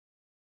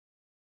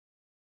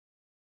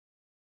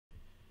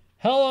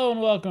Hello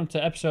and welcome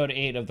to episode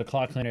 8 of the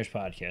Clock Cleaners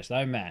podcast.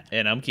 I'm Matt.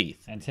 And I'm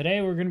Keith. And today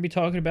we're going to be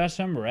talking about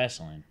some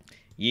wrestling.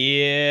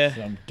 Yeah.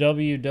 Some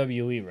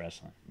WWE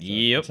wrestling. So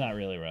Yep. It's not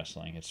really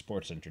wrestling, it's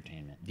sports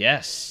entertainment.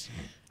 Yes.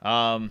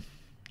 And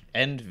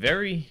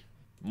very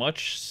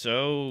much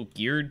so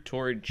geared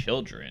toward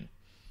children.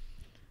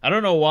 I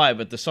don't know why,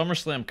 but the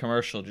SummerSlam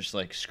commercial just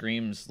like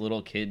screams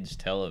little kids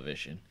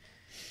television.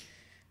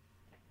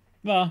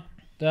 Well,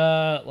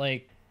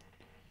 normally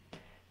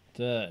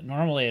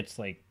it's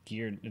like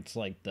geared, it's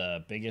like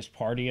the biggest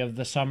party of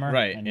the summer.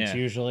 Right, And yeah. it's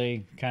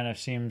usually kind of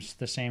seems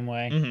the same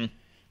way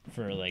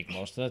for like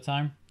most of the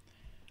time.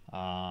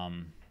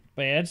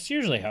 But yeah, it's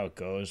usually how it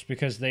goes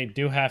because they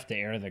do have to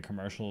air the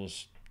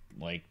commercials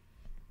like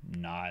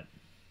not.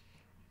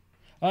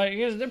 I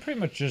guess they're pretty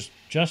much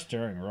just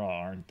during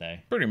Raw, aren't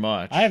they? Pretty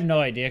much. I have no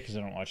idea because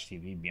I don't watch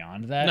TV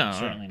beyond that. No,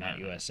 Certainly no, not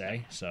no.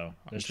 USA. So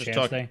there's a just chance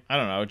talking. I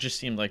don't know. It just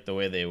seemed like the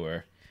way they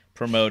were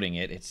promoting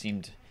it. It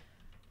seemed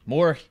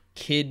more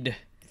kid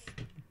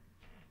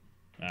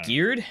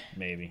geared.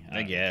 Maybe.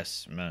 I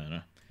guess. I don't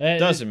know. It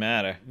Doesn't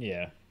matter.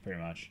 Yeah,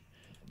 pretty much.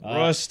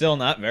 Raw's still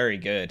not very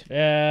good.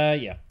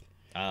 Yeah.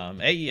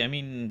 Hey, I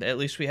mean, at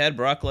least we had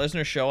Brock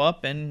Lesnar show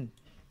up and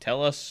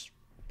tell us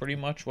pretty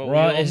much what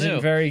Raw we all isn't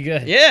knew. very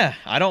good. Yeah,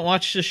 I don't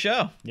watch the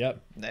show.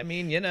 Yep. I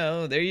mean,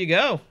 there you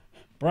go.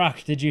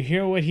 Brock, did you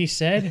hear what he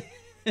said?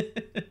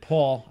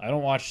 Paul, I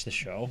don't watch the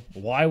show.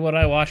 Why would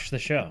I watch the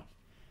show?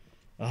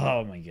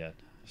 Oh my god.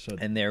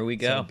 And there we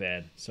go.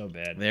 So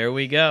bad. There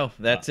we go.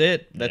 That's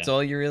it. That's yeah.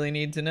 all you really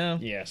need to know.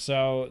 Yeah,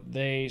 so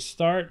they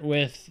start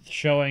with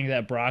showing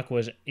that Brock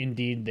was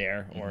indeed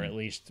there, or at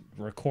least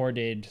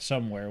recorded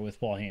somewhere with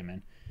Paul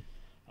Heyman.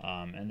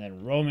 And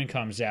then Roman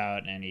comes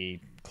out and he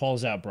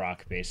calls out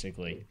Brock,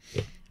 basically.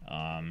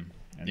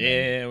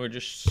 We're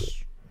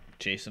just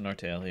chasing our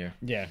tail here.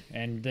 Yeah,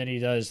 and then he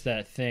does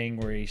that thing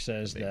where he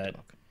says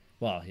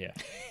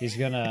he's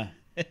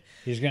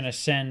gonna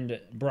send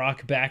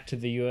Brock back to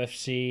the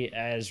UFC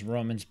as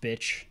Roman's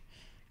bitch,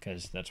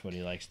 because that's what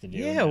he likes to do.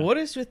 Yeah, now. what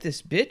is with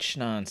this bitch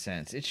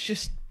nonsense? It's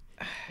just...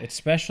 It's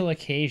special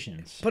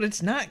occasions. But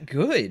it's not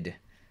good.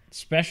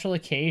 Special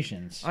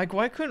occasions. Like,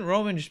 why couldn't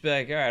Roman just be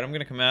like, all right, I'm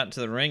going to come out into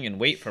the ring and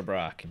wait for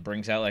Brock, and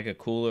brings out like a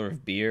cooler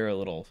of beer, a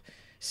little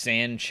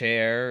sand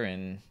chair,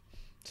 and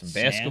some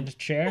basketball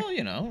chair?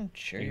 Well,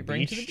 chair you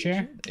bring to the beach.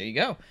 Chair? There you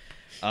go.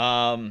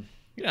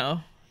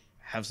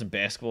 Have some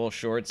basketball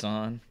shorts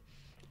on,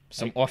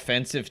 some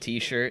offensive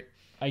t-shirt.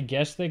 I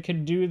guess they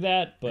could do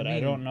that, but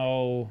I don't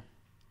know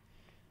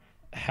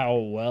how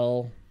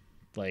well,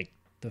 the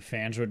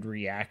fans would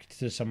react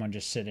to someone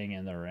just sitting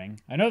in the ring.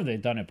 I know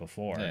they've done it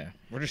before. Yeah,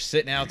 we're just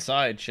sitting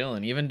outside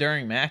chilling, even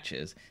during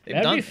matches.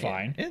 That'd be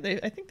fine. Yeah,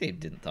 I think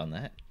they've done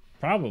that.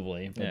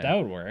 Probably, but that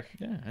would work.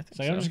 Yeah, I think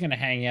So I'm just going to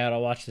hang out.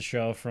 I'll watch the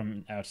show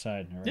from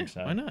outside and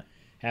ringside. Why not?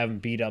 Have him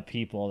beat up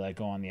people that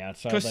go on the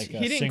outside. Because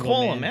he didn't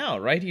call him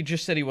out, right? He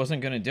just said he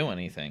wasn't going to do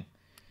anything.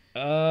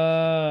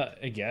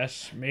 I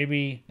guess.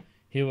 Maybe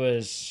he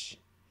was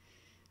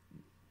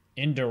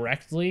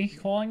indirectly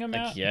calling him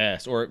out?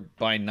 Yes, or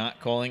by not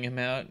calling him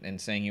out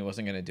and saying he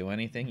wasn't going to do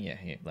anything. Yeah,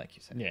 like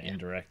you said. Yeah,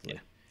 indirectly. Yeah.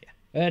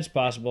 That's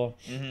possible.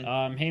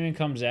 Heyman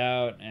comes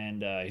out,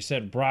 and he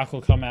said Brock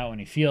will come out when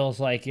he feels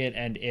like it,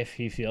 and if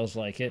he feels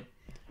like it.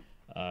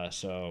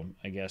 So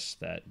I guess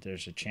that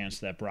there's a chance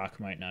that Brock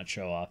might not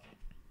show up,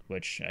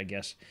 which I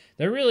guess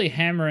they're really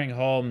hammering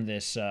home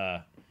this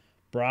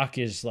Brock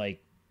is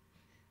like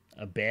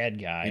a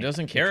bad guy. He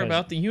doesn't care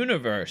about the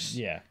universe.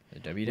 Yeah. The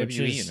WWE Which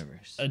is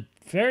universe. A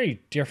very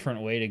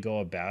different way to go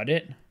about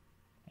it,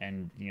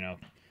 and,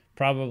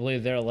 probably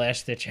their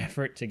last-ditch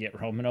effort to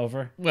get Roman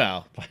over.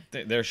 Well,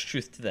 there's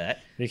truth to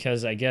that.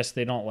 Because I guess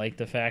they don't like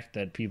the fact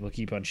that people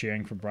keep on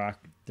cheering for Brock,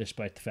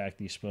 despite the fact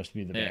that he's supposed to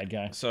be the bad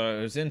guy. So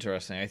it was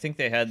interesting. I think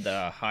they had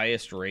the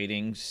highest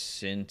ratings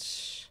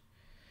since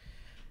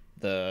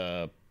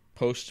the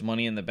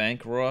post-Money in the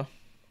Bank Raw.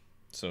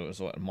 So it was,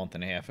 a month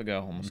and a half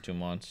ago, almost 2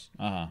 months.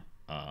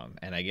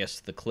 And I guess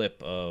the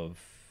clip of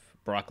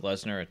Brock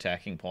Lesnar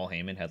attacking Paul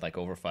Heyman had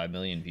over 5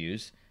 million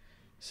views.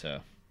 So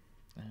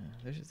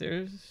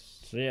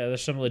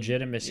there's some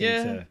legitimacy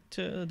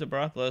to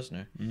Brock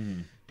Lesnar.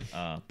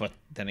 But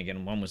then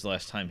again, when was the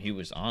last time he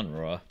was on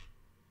Raw?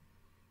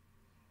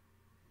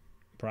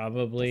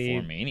 Probably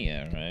before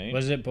Mania, right?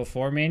 Was it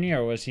before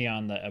Mania, or was he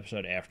on the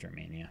episode after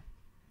Mania?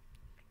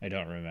 I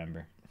don't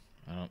remember.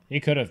 He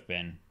could have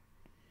been.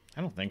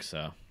 I don't think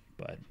so.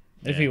 But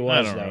if he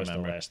was, that was the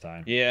last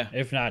time. Yeah.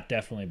 If not,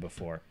 definitely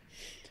before.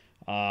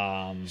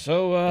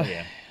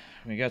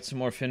 We got some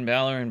more Finn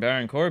Balor and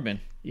Baron Corbin.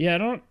 Yeah, I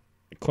don't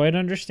quite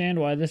understand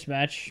why this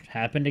match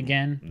happened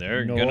again.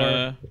 They're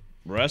gonna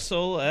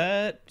wrestle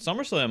at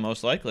SummerSlam,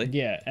 most likely.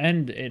 Yeah,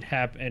 and it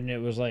happened, and it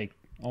was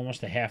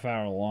almost a half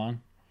hour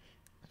long.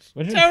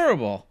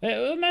 Terrible.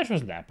 The match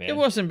wasn't that bad. It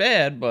wasn't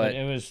bad, but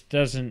it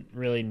doesn't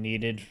really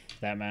needed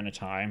that amount of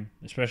time.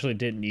 Especially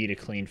didn't need a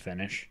clean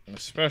finish.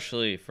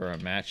 Especially for a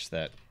match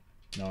that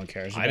no one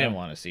cares about. I didn't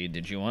want to see.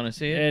 Did you want to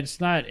see it?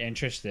 It's not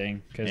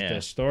interesting because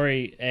the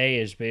story A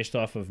is based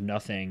off of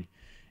nothing,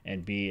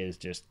 and B is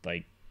just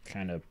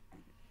kind of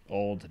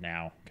old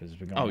now because it's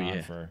been going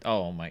on for.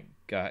 Oh my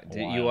God!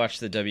 Did you watch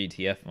the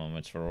WTF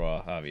moments for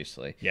Raw?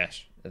 Obviously,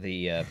 yes.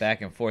 The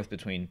back and forth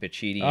between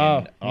Pacitti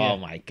and yeah. oh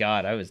my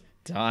God, I was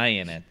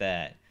dying at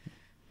that.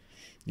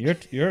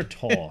 You're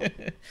tall.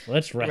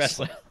 Let's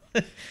wrestle.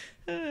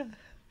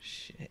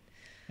 Shit.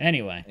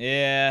 Anyway.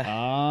 Yeah.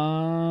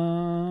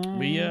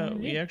 We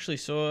actually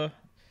saw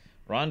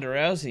Ronda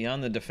Rousey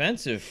on the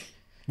defensive.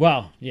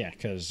 Well, yeah,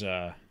 because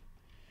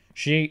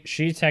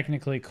she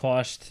technically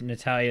cost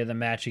Natalya the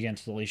match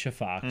against Alicia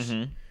Fox,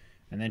 and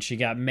then she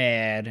got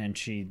mad and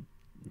she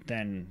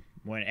then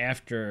went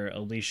after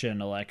Alicia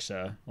and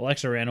Alexa.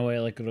 Alexa ran away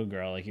like a little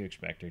girl, like you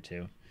expect her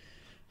to.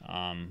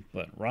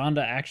 But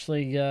Ronda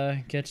actually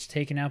gets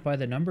taken out by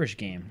the numbers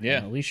game. Yeah.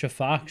 And Alicia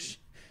Fox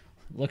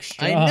looks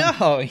strong. I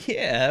know.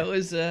 Yeah, it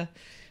was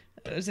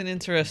an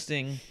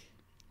interesting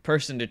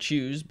person to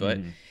choose, but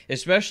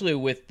especially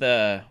with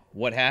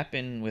what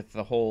happened with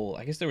the whole.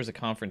 I guess there was a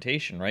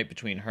confrontation, right,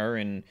 between her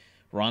and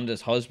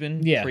Ronda's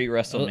husband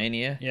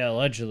pre-WrestleMania. Yeah,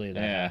 allegedly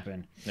that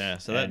happened. Yeah,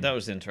 so that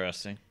was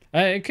interesting.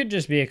 It could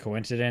just be a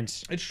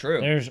coincidence. It's true.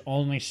 There's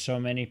only so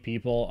many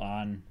people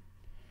on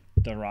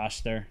the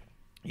roster.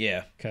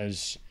 Yeah.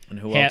 And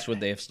who else would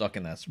they have stuck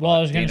in that spot? Well,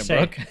 I was going to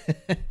say,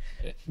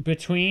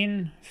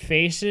 between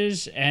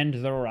Faces and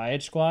the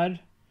Riot Squad,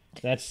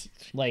 that's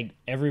like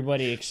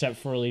everybody except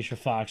for Alicia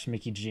Fox,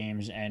 Mickie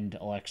James, and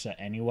Alexa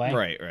anyway.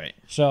 Right.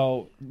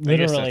 So,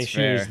 literally,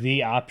 she was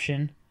the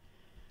option.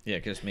 Yeah,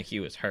 because Mickie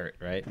was hurt,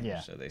 right? Yeah.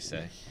 So they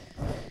say.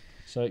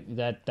 So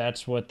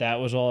that's what that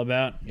was all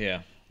about.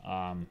 Yeah.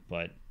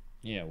 But,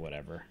 yeah,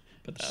 whatever.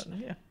 But that,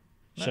 yeah.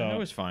 So I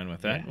was fine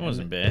with that. It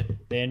wasn't bad.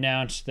 They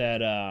announced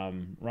that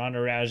Ronda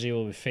Rousey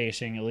will be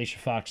facing Alicia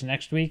Fox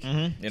next week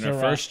in her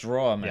first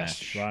Raw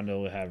match. Yes, Ronda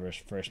will have her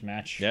first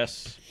match.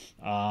 Yes.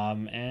 So I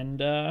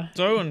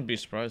wouldn't be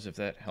surprised if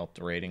that helped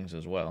the ratings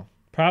as well.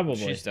 Probably.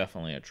 She's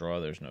definitely a draw.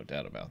 There's no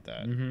doubt about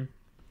that. Mm-hmm.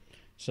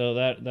 So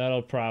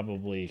that'll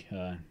probably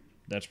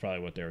that's probably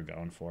what they were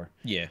going for.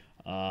 Yeah.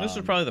 This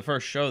was probably the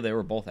first show they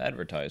were both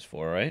advertised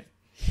for, right?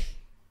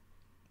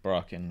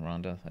 Brock and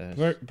Ronda.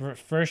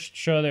 First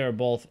show they were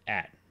both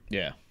at.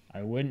 Yeah.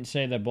 I wouldn't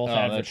say they're both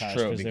advertised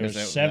because there were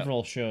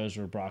several shows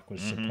where Brock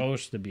was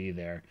supposed to be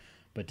there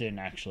but didn't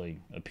actually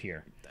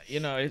appear. You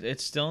know,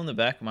 it's still in the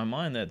back of my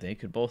mind that they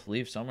could both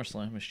leave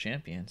SummerSlam as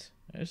champions.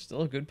 There's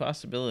still a good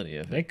possibility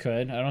of it. They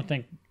could. I don't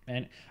think...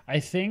 And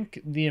I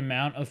think the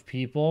amount of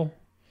people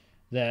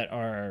that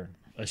are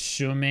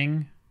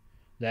assuming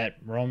that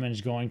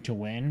Roman's going to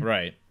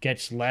win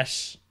gets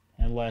less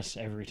and less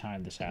every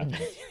time this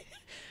happens.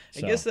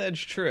 I guess that's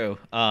true.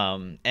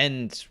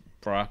 And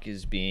Brock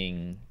is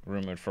being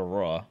rumored for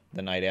Raw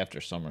the night after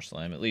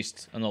SummerSlam, at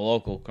least on the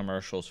local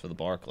commercials for the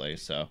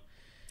Barclays. So,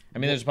 I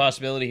mean, there's a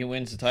possibility he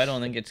wins the title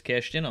and then gets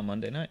cashed in on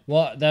Monday night.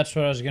 Well, that's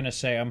what I was going to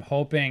say. I'm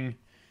hoping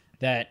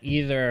that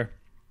either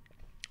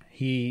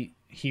he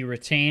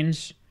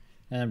retains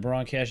and then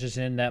Braun cashes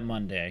in that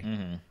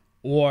Monday,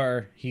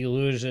 or he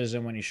loses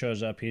and when he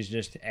shows up, he's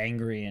just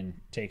angry and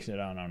takes it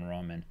out on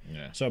Roman.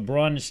 Yeah. So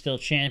Braun is still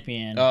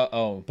champion,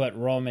 but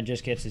Roman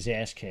just gets his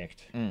ass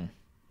kicked.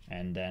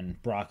 And then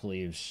Brock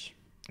leaves.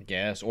 I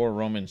guess. Or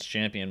Roman's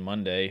champion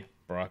Monday,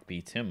 Brock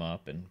beats him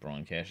up and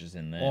Braun cashes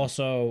in then.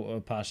 Also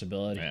a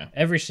possibility. Yeah.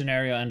 Every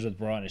scenario ends with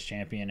Braun as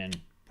champion and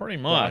pretty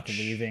much Brock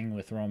leaving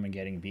with Roman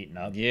getting beaten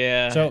up.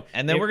 Yeah. So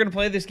and then we're going to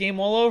play this game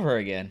all over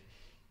again.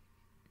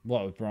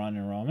 What, with Braun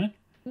and Roman?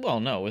 Well,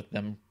 no, with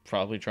them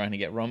probably trying to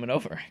get Roman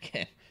over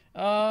again.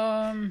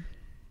 I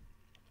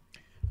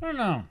don't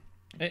know.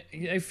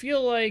 I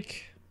feel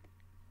like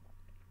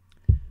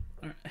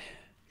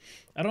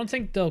I don't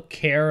think they'll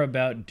care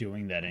about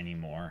doing that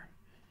anymore.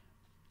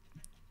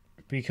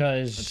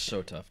 Because it's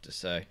so tough to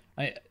say.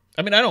 I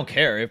mean, I don't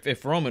care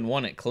if Roman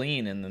won it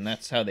clean and then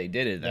that's how they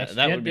did it.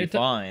 That would be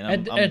fine.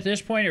 At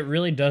this point, it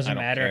really doesn't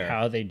matter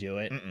how they do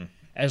it,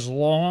 as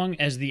long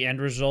as the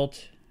end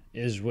result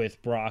is with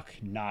Brock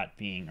not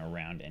being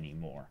around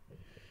anymore.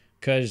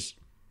 Because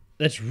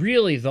that's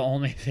really the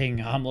only thing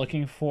I'm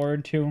looking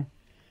forward to.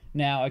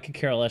 Now, I could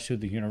care less who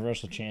the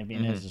Universal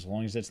Champion is, as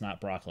long as it's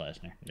not Brock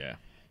Lesnar. Yeah.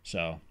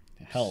 So,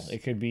 hell, it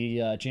could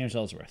be James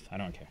Ellsworth. I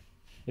don't care.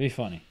 It'd be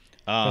funny.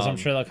 Because I'm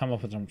sure they'll come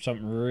up with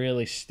something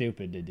really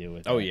stupid to do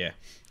with it. Oh, yeah.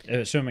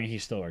 Assuming he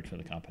still worked for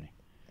the company.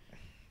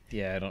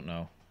 Yeah, I don't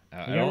know.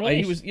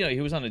 He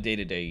he was on a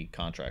day-to-day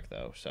contract,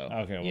 though. So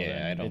okay, well,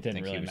 yeah, I don't think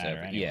really he was matter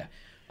ever. Anyway.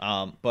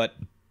 Yeah. But,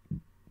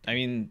 I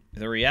mean,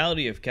 the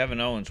reality of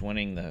Kevin Owens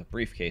winning the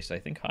briefcase, I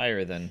think,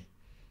 higher than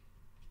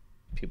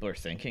people are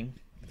thinking.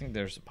 I think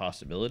there's a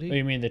possibility. Oh,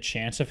 you mean the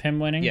chance of him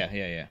winning? Yeah.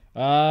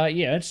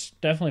 Yeah, it's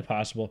definitely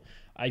possible.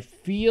 I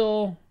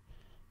feel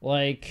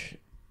like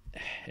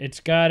it's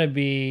got to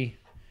be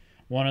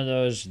one of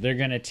those, they're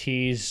going to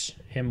tease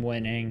him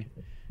winning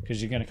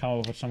because you're going to come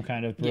up with some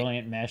kind of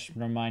brilliant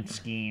mastermind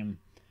scheme,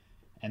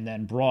 and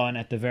then Braun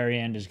at the very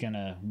end is going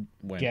to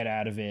get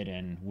out of it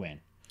and win.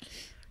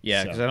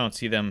 Yeah, because I don't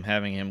see them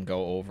having him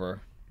go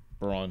over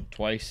Braun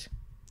twice,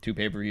 2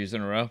 pay-per-views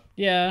in a row.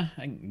 Yeah,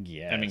 I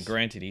guess. I mean,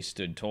 granted, he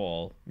stood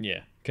tall.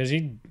 Yeah, because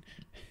he...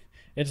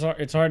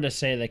 it's hard to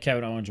say that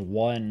Kevin Owens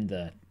won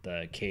the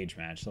cage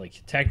match.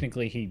 Like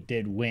technically he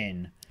did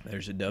win.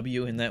 There's a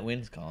W in that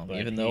wins column,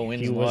 even he- though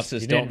wins he and was-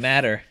 losses he don't didn't-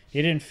 matter.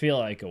 He didn't feel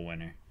like a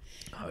winner.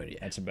 Oh yeah.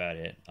 That's about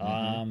it.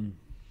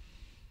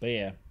 But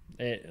yeah,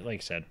 like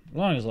I said, as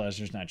long as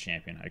Lesnar's not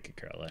champion, I could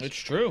care less. It's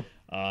true.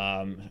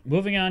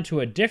 Moving on to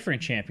a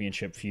different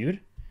championship feud,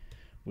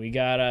 we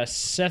got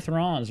Seth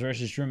Rollins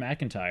versus Drew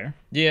McIntyre.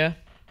 Yeah,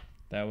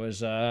 That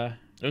was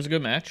it was a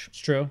good match. it's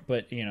true,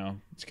 but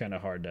it's kind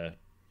of hard to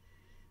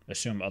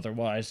assume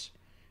otherwise.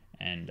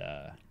 And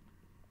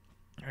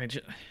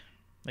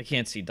I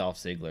can't see Dolph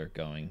Ziggler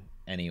going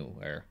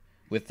anywhere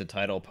with the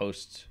title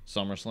post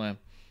SummerSlam.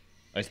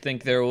 I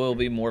think there will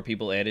be more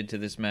people added to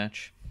this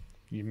match.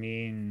 you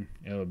mean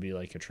it would be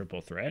like a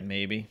triple threat?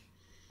 Maybe.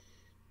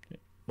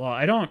 Well,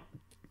 I don't.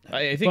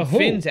 I think But who?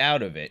 Finn's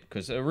out of it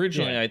because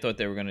originally Yeah. I thought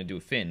they were going to do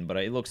Finn, but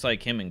it looks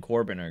like him and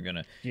Corbin are going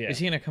to. Yeah. Is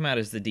he going to come out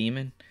as the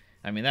demon?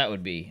 I mean, that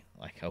would be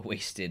like a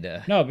wasted.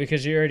 No,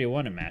 because he already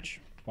won a match.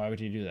 Why would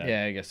he do that?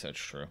 Yeah, I guess that's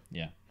true.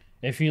 Yeah.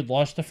 If he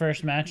lost the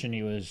first match and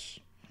he was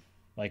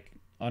like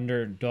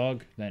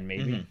underdog, then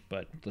maybe.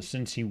 But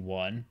since he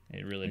won,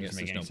 it really I guess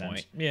doesn't make there's any no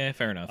sense. point. Yeah,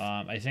 fair enough.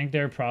 I think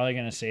they're probably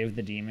going to save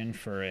the Demon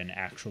for an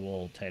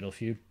actual title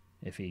feud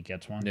if he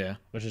gets one. Yeah.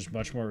 Which is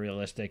much more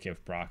realistic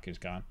if Brock is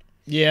gone.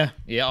 Yeah.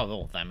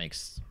 Well, that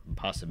makes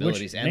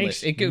possibilities Which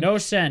endless. makes no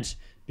sense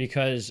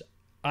because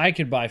I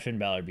could buy Finn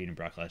Balor beating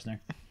Brock Lesnar.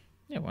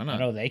 Yeah, why I not?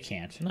 know they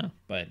can't. No.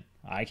 But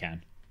I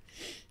can.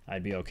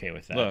 I'd be okay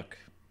with that. Look,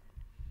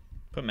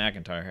 put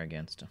McIntyre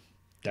against him.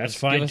 That's Give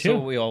fine us too.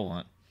 what we all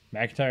want.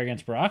 McIntyre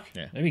against Brock?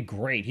 Yeah. That'd be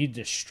great. He'd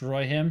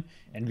destroy him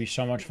and be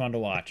so much fun to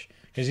watch.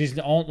 Because he's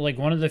the only, like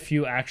one of the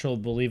few actual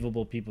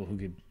believable people who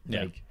could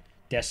like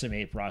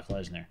decimate Brock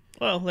Lesnar.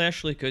 Well,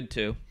 Lashley could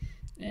too.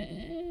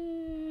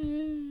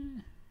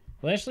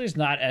 Lashley's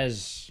not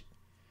as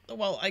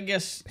Well, I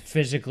guess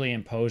physically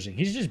imposing.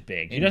 He's just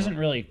big. He doesn't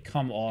really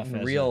come off in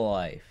as real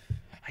life,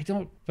 I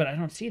don't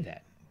see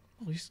that.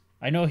 well, he's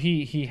I know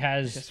he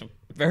has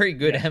a very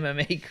good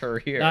MMA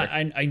career.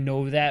 I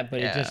know that, but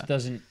it Yeah. just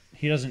doesn't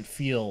he doesn't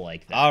feel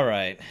like that. All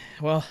right.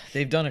 Well,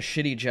 they've done a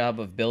shitty job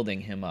of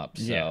building him up,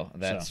 so Yeah,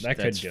 that's so that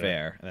could that's do it.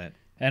 fair.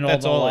 And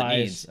That's all the all it lies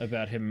needs.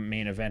 about him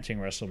main eventing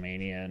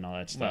WrestleMania and all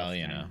that stuff.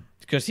 Well,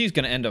 because he's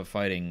going to end up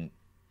fighting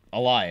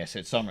Elias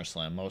at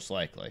SummerSlam, most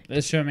likely.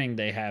 Assuming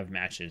they have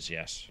matches,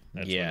 yes.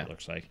 That's Yeah. what it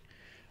looks like.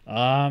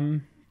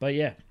 But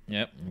yeah.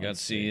 Yep. We got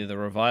to see the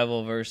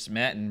Revival versus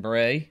Matt and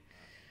Bray.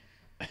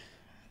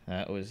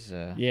 That was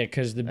Yeah,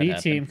 because the That B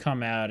team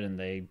come out and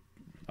they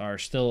are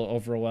still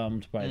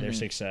overwhelmed by their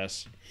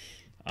success.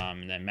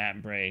 And then Matt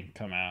and Bray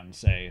come out and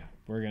say,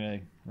 We're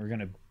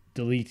gonna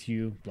delete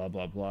you, blah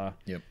blah blah.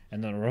 Yep.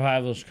 And then the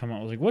Revivals come out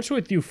and was like, What's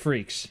with you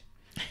freaks?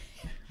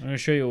 I'm gonna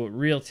show you what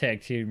real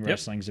tag team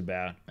wrestling's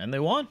about. and they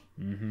won.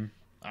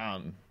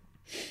 Mm-hmm.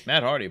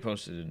 Matt Hardy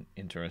posted an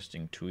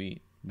interesting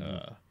tweet.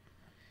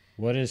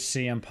 What does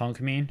CM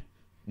Punk mean?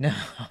 No.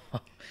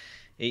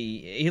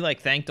 He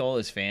like thanked all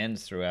his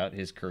fans throughout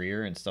his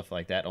career and stuff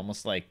like that,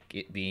 almost like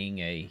it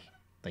being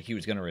like he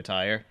was going to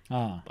retire,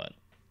 but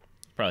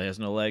probably has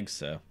no legs,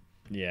 so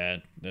Yeah,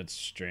 that's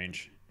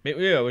strange.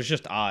 it was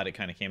just odd. It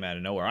kind of came out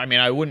of nowhere. I mean,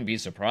 I wouldn't be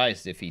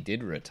surprised if he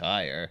did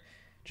retire,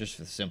 just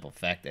for the simple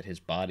fact that his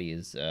body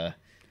is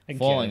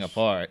falling guess.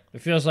 apart.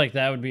 It feels like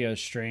that would be a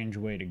strange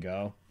way to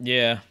go.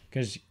 Yeah.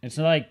 Because it's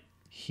not like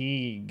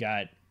he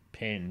got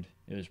pinned.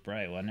 It was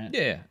Bray, wasn't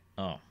it? Yeah.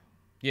 Oh.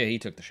 Yeah, he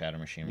took the Shadow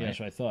Machine, right? Yeah, that's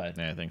what I thought.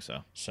 Yeah, I think so.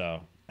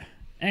 So,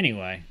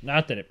 anyway,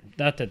 not that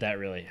that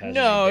really has.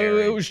 No, any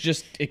bearing. it was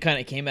just it kind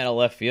of came out of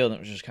left field. And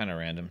it was just kind of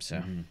random.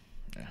 So,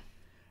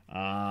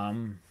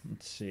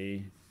 Let's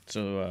see.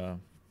 so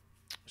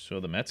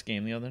the Mets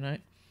game the other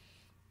night.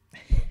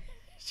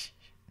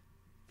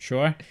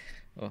 Sure,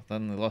 Well,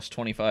 then they lost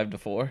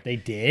 25-4. they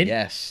did.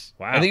 Yes.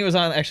 Wow. I think it was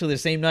on actually the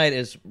same night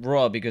as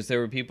Raw because there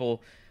were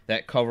people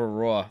that cover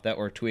Raw that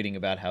were tweeting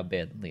about how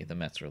badly the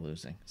Mets were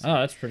losing. So, Oh,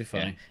 that's pretty yeah.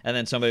 funny. And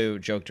then somebody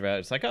joked about it.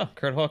 It's like, oh,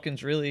 Kurt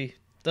Hawkins really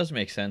does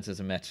make sense as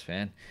a Mets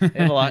fan. They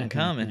have a lot in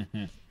common.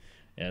 Yeah,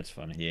 that's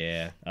funny.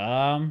 Yeah.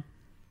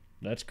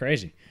 That's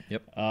crazy.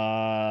 Yep.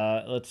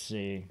 Let's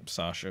see.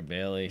 Sasha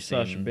Bailey.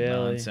 Sasha same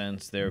Bailey.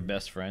 Nonsense. They're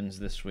best friends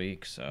this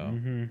week, so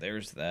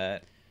there's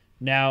that.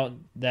 Now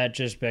that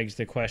just begs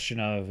the question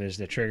of: Is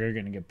the trigger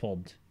going to get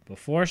pulled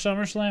before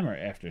SummerSlam or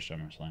after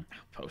SummerSlam?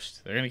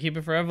 Post. They're gonna keep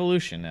it for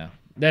Evolution now.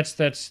 That's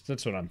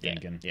what I'm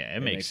thinking. Yeah, it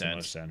makes the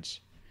most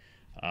sense.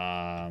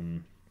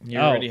 sense. You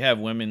already have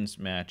women's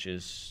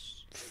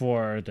matches.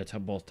 For the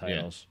both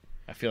titles.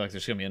 I feel like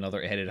there's gonna be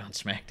another edit on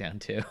SmackDown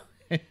too.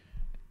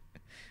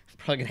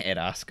 Probably gonna add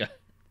Asuka.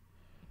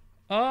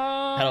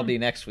 That'll be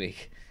next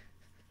week.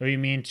 Oh, you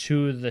mean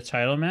to the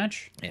title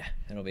match? Yeah,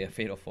 it'll be a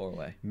fatal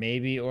 4-way.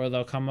 Maybe, or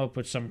they'll come up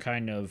with some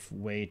kind of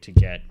way to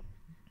get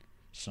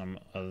some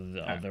of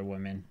the other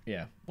women.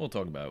 Yeah, we'll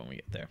talk about it when we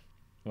get there.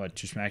 What,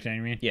 to SmackDown,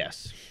 you mean?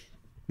 Yes.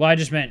 Well, I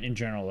just meant in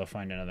general they'll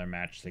find another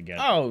match to get.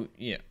 Oh,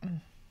 yeah.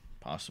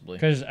 possibly.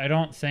 Because I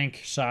don't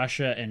think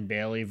Sasha and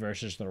Bailey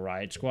versus the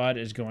Riot Squad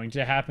is going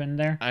to happen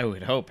there. I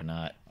would hope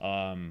not.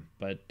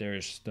 But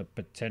there's the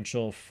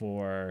potential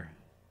for...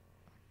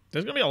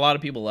 There's going to be a lot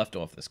of people left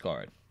off this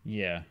card.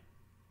 Yeah.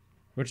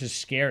 Which is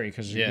scary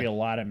because there's going to be a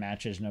lot of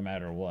matches no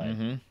matter what.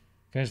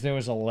 Because there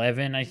was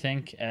 11, I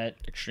think, at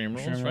Extreme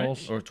Rules,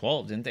 right? Or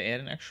 12. Didn't they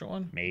add an extra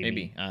one?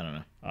 Maybe. I don't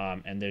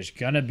know. And there's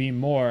going to be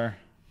more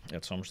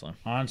at SummerSlam.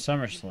 On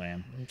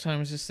SummerSlam. What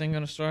time is this thing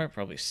going to start?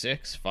 Probably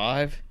 6,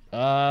 5?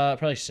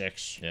 Probably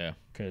 6. Yeah.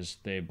 Because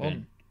they've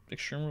been...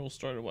 Extreme Rules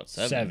started, what,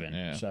 7? 7.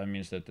 Yeah. So that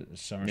means that the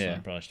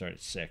SummerSlam probably started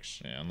at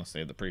 6. Yeah, unless they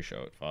had the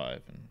pre-show at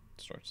 5 and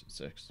it starts at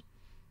 6.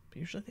 But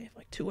usually they have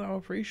like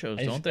 2-hour pre-shows,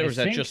 don't they? Or is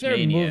that just Mania? I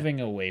think they're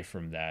moving away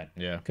from that.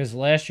 Yeah. Because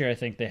last year I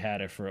think they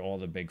had it for all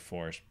the big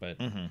fours, but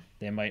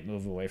they might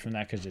move away from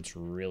that because it's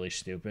really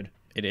stupid.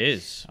 It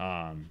is.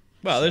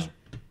 Well,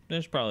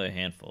 there's probably a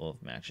handful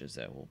of matches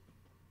that will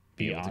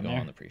be able to go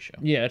on the pre-show.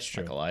 Yeah, that's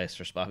true. Like Elias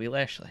versus Bobby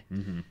Lashley.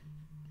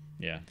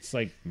 Yeah, it's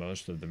like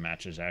most of the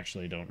matches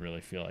actually don't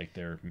really feel like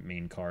they're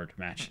main card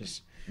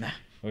matches,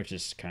 which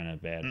is kind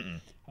of bad.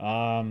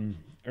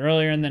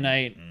 Earlier in the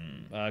night,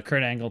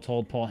 Kurt Angle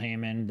told Paul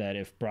Heyman that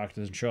if Brock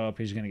doesn't show up,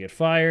 he's going to get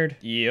fired.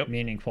 Yep.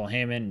 Meaning Paul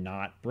Heyman,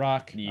 not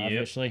Brock,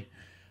 obviously.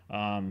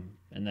 And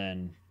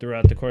then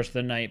throughout the course of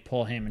the night,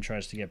 Paul Heyman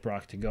tries to get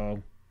Brock to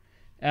go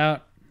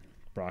out.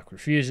 Brock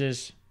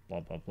refuses,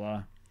 blah, blah,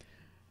 blah.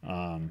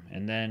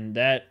 And then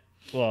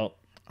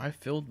I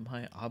filled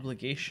my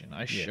obligation.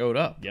 I showed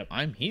up. Yep.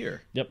 I'm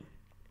here. Yep.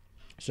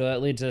 So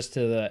that leads us to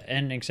the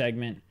ending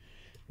segment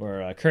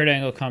where Kurt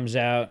Angle comes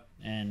out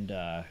and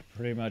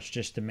pretty much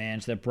just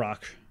demands that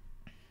Brock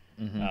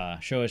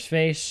show his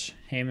face.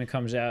 Heyman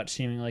comes out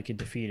seeming like a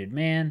defeated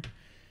man,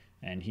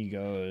 and he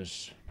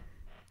goes,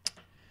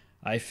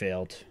 I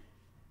failed.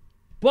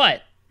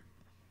 But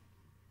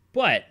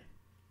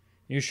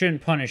you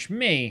shouldn't punish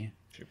me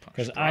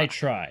because I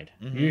tried.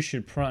 You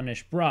should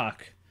punish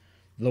Brock,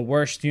 the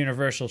worst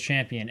Universal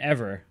Champion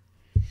ever.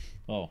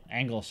 Well,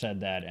 Angle said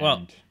that,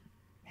 and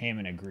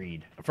Heyman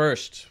agreed.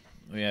 First,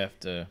 we have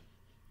to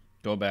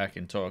go back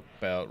and talk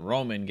about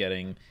Roman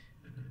getting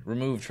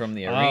removed from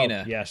the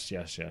arena. Yes.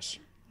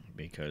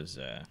 Because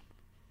I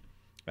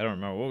don't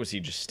remember. What was he,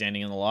 just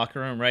standing in the locker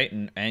room, right?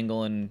 And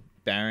Angle and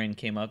Baron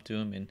came up to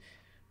him and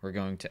were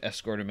going to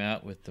escort him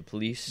out with the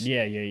police.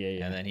 Yeah.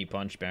 And then he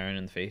punched Baron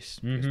in the face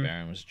because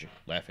Baron was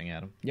laughing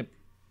at him. Yep.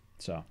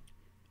 So,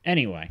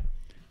 anyway.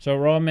 So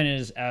Roman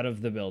is out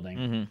of the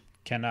building.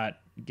 Cannot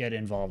get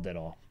involved at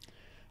all.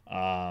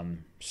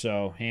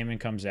 So Heyman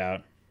comes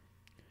out.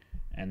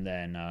 And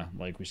then,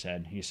 like we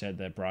said, he said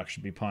that Brock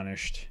should be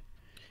punished.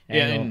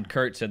 And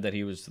Kurt said that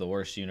he was the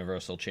worst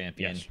Universal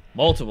Champion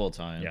multiple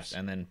times. Yes.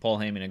 And then Paul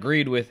Heyman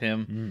agreed with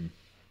him.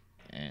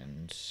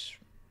 And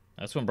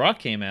that's when Brock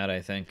came out, I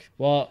think.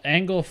 Well,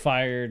 Angle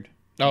fired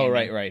Oh,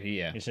 Heyman. right.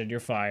 He said, you're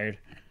fired.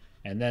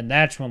 And then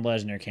that's when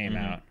Lesnar came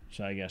out.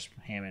 So I guess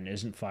Heyman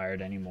isn't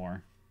fired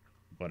anymore.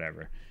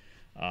 Whatever.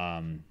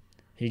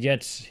 He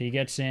gets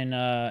in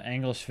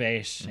Angle's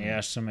face. He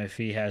asks him if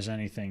he has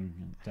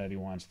anything that he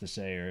wants to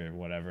say or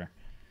whatever.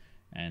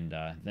 And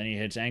then he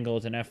hits Angle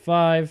with an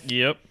F5.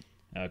 Yep.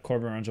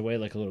 Corbin runs away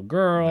like a little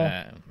girl.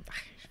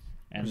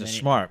 It was a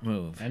smart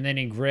move. And then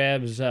he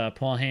grabs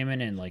Paul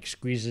Heyman and like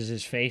squeezes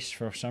his face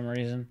for some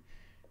reason.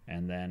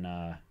 And then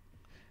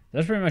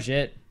that's pretty much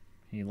it.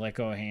 He let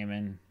go of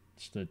Heyman,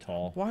 stood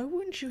tall. Why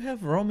wouldn't you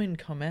have Roman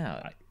come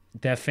out?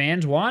 The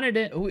fans wanted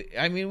it.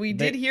 We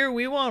did hear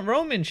we want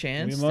Roman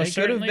chants. We most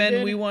they could have been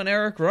did. We want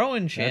Eric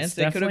Rowan chants.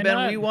 They could have been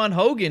not. We want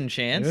Hogan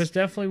chants. It was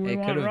definitely We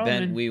want Roman. It could have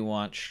been We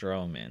want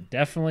Strowman.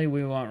 Definitely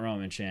We want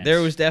Roman chants. There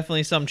was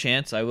definitely some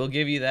chants. I will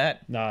give you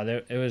that.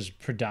 No, it was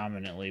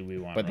predominantly We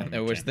want Roman. But then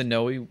there was chants. the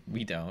No,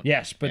 we don't.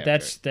 Yes, but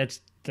that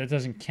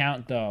doesn't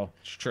count though.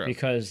 It's true.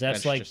 Because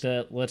that's like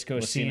the let's go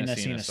Cena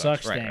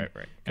sucks thing.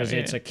 Because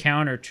it's a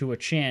counter to a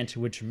chant,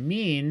 which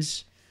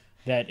means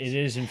that it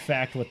is in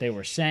fact what they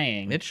were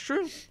saying. It's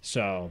true.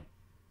 So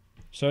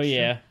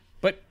yeah.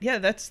 But yeah,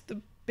 that's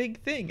the big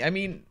thing. I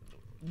mean,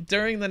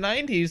 during the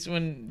 90s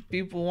when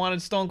people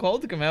wanted Stone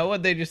Cold to come out,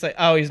 what'd they just say?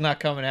 Oh, he's not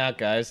coming out,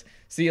 guys.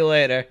 See you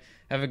later.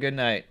 Have a good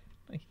night.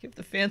 Like, give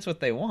the fans what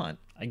they want.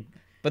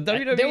 But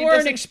WWE they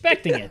weren't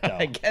expecting it, though.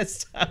 I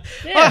guess.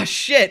 Yeah. Oh,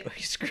 shit. We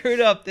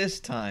screwed up this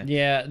time.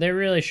 Yeah, they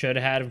really should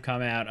have had him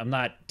come out. I'm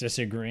not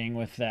disagreeing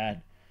with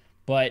that.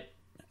 But,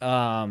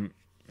 I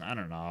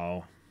don't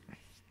know.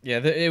 Yeah,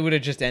 it would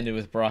have just ended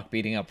with Brock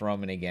beating up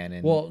Roman again.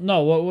 Well,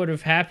 no, what would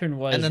have happened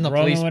was and then the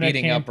Roman police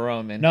beating up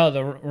Roman.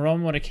 No,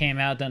 Roman would have came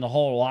out, then the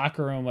whole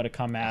locker room would have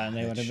come out, and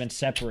they would have been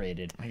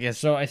separated. I guess.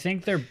 So I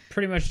think they're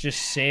pretty much just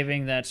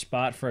saving that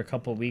spot for a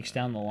couple weeks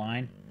down the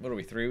line. What are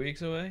we, 3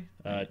 weeks away?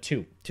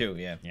 2. 2,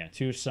 yeah. Yeah,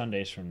 2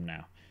 Sundays from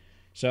now.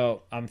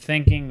 So I'm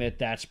thinking that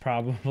that's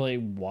probably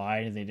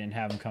why they didn't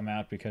have him come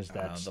out, because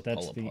that's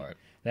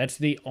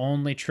the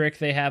only trick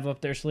they have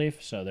up their sleeve.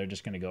 So they're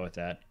just going to go with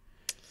that.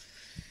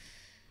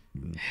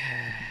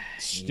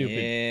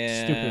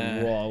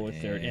 Stupid Raw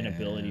with their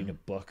inability to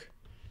book.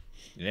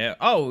 Yeah.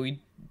 Oh,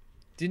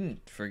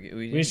 didn't forget.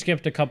 We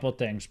skipped a couple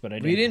things, but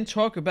we didn't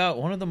talk about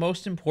one of the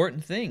most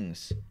important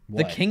things: what?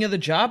 the King of the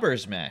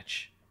Jobbers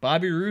match,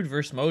 Bobby Roode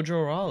versus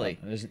Mojo Rawley.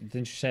 Didn't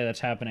you say that's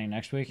happening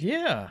next week?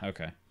 Yeah.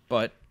 Okay.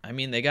 But I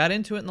mean, they got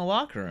into it in the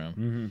locker room.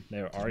 Mm-hmm.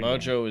 They were arguing.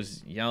 Mojo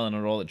was yelling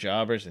at all the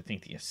jobbers. I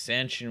think the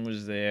Ascension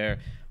was there.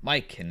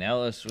 Mike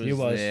Kanellis was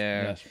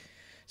there. Yes.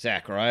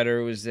 Zack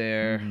Ryder was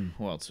there.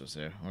 Who else was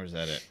there? Or was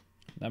that it?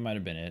 That might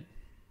have been it.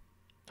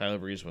 Tyler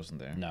Breeze wasn't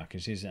there. No,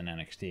 because he's in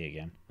NXT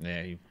again.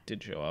 Yeah, he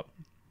did show up.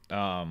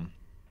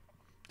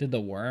 Did the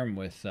Worm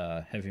with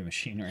Heavy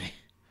Machinery.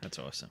 That's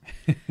awesome.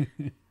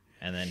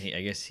 And then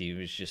he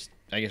was just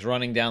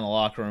running down the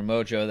locker room,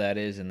 Mojo that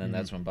is, and then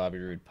that's when Bobby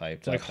Roode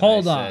piped. It's like,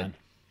 hold on.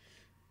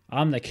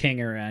 I'm the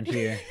king around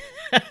here.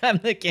 I'm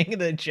the king of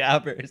the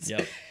jobbers.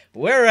 Yep.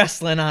 We're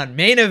wrestling on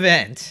main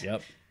event.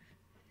 Yep.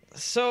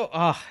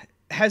 So,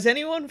 has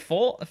anyone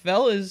fell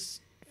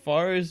as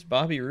far as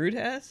Bobby Roode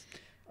has?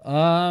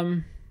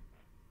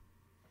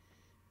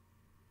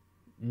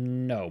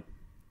 No.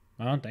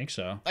 I don't think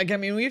so. Like, I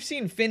mean, we've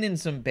seen Finn in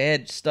some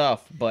bad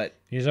stuff, but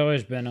he's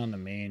always been on the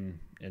main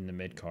in the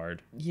mid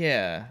card.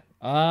 Yeah.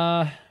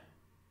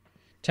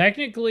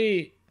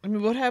 Technically, I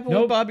mean, what happened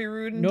with Bobby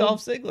Roode and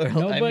Dolph Ziggler?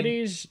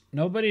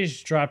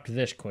 Nobody's dropped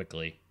this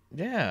quickly.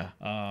 Yeah.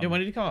 When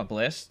did he come up?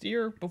 Last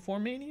year before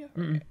Mania?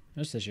 It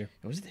was this year.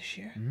 It was this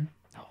year? Mm-hmm.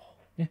 Oh.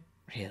 Yeah.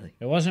 Really?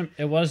 It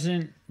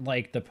wasn't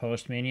like the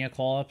post Mania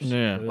call-ups.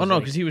 Yeah. Oh no,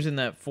 because he was in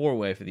that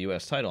 4-way for the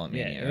U.S. title at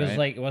Mania. Yeah, it was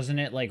right? wasn't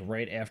it like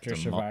right after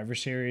Survivor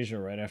Series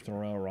or right after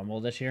Royal Rumble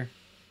this year?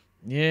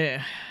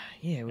 Yeah.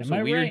 Yeah, it was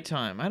a weird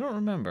time. I don't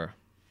remember.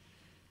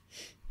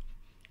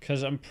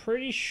 Because I'm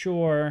pretty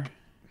sure.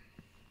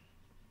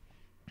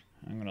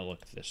 I'm gonna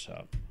look this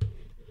up.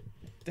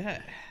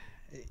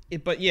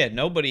 But yeah,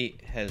 nobody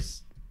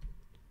has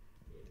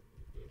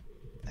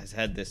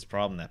had this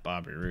problem that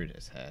Bobby Roode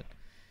has had.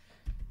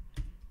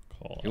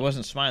 He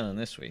wasn't smiling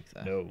this week,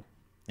 though.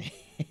 No.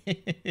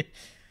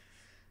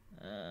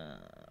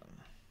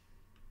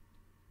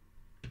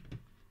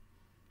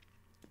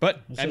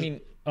 But I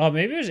mean,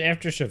 maybe it was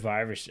after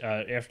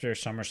after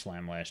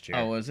SummerSlam last year.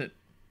 Oh, was it?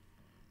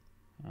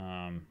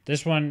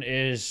 This one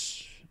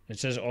is. It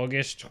says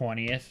August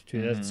 20th,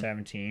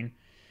 2017,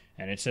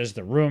 and it says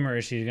the rumor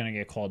is he's going to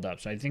get called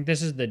up. So I think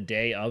this is the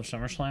day of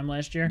SummerSlam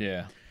last year.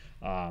 Yeah.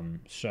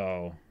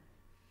 So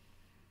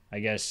I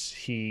guess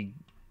he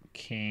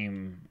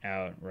came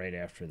out right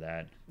after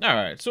that. All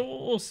right, so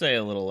we'll say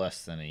a little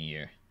less than a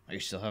year.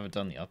 You still haven't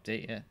done the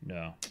update yet?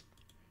 No.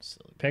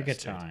 Silly Pick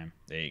bastard. a time.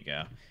 There you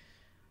go.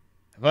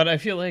 But I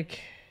feel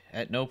like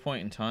at no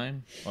point in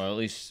time, or at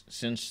least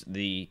since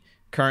the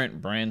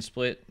current brand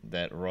split,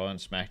 that Raw and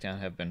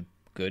SmackDown have been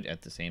good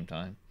at the same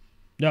time.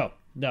 No,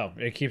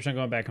 it keeps on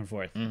going back and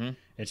forth. Mm-hmm.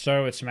 It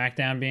started with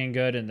SmackDown being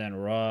good, and then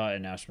Raw,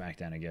 and now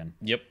SmackDown again.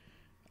 Yep.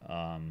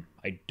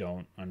 I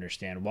don't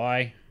understand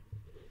why.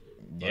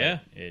 Yeah.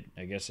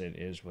 I guess it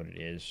is what it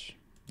is.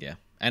 Yeah.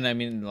 And I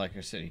mean, like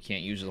I said, you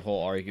can't use the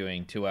whole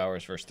arguing 2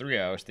 hours versus 3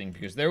 hours thing,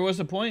 because there was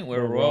a point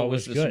where Raw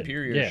was the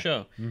superior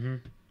show. Mm-hmm.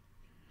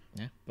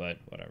 Yeah. But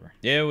whatever.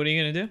 Yeah, what are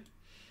you going to do?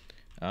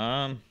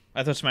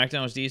 I thought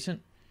SmackDown was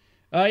decent.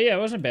 Yeah, it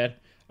wasn't bad.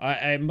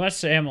 I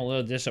must say I'm a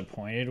little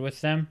disappointed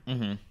with them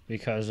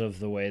because of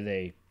the way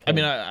they.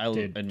 I'll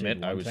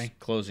admit I was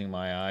closing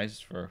my eyes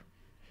for.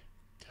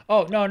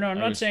 Oh no! I'm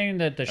not saying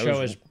that the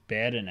show is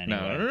bad in any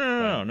way.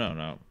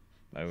 No.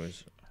 I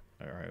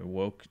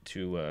woke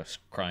to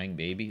crying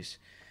babies.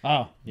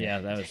 Oh yeah,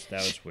 that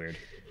was weird.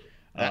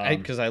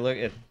 Because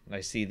I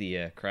see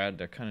the crowd.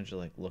 They're kind of just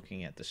like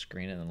looking at the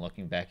screen and then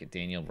looking back at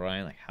Daniel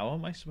Bryan. Like, how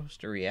am I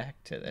supposed to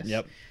react to this?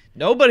 Yep.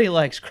 Nobody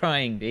likes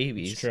crying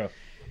babies. It's true.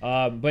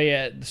 But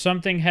yeah,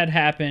 something had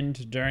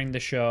happened during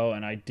the show,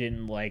 and I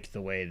didn't like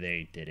the way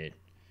they did it.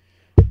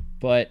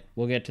 But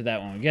we'll get to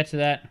that when we get to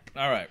that.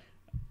 All right.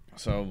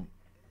 So,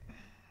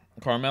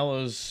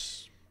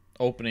 Carmella's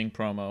opening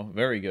promo,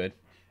 very good.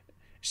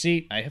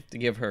 See, I have to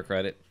give her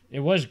credit.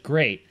 It was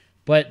great,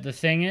 but the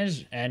thing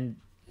is, and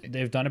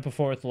they've done it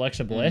before with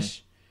Alexa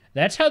Bliss,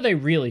 that's how they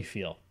really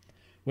feel,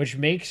 which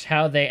makes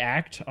how they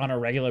act on a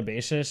regular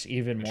basis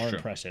even more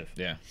impressive.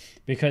 Yeah.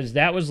 Because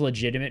that was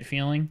legitimate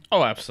feeling.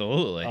 Oh,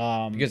 absolutely.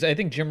 Because I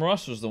think Jim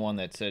Ross was the one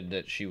that said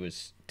that she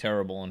was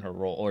terrible in her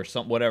role or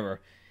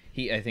whatever.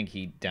 I think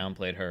he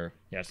downplayed her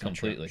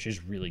completely.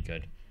 She's really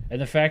good. And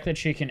the fact that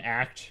she can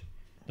act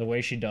the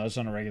way she does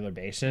on a regular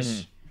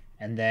basis,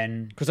 and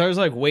then... Because I was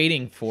like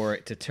waiting for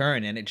it to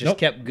turn, and it just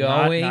kept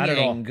going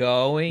and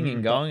going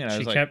and going. And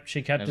she kept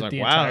it the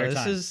entire time.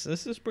 Wow, this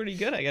is pretty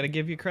good. I got to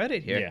give you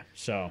credit here. Yeah,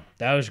 so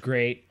that was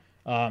great.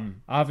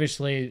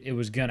 Obviously, it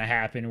was going to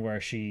happen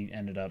where she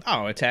ended up...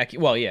 Oh, attack...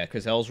 Well, yeah,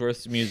 because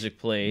Ellsworth's music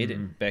played,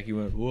 and Becky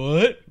went,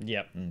 what?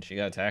 Yep. And she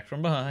got attacked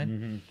from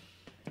behind.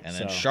 And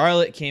then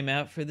Charlotte came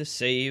out for the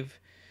save.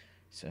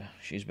 So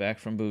she's back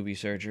from booby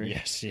surgery.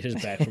 Yes, she is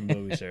back from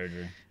booby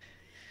surgery.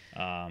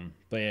 But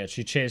yeah,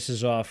 she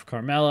chases off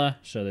Carmella.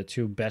 So the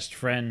two best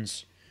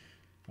friends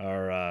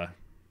are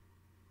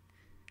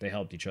they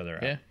helped each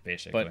other out,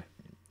 basically.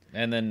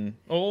 And then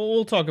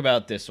we'll talk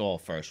about this all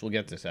first. We'll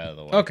get this out of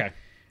the way. Okay.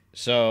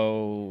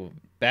 So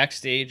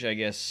backstage, I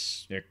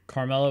guess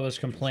Carmella was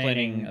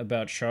complaining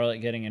about Charlotte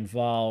getting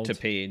involved to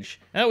Paige.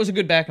 And that was a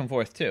good back and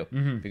forth too,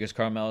 because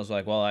Carmella's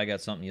like, "Well, I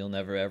got something you'll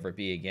never ever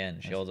be again."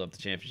 She holds up the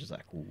championship. She's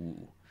like,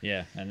 "Ooh."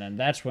 Yeah, and then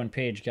that's when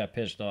Paige got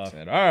pissed off.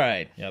 Said, "All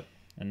right." Yep.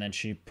 And then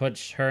she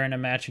puts her in a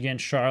match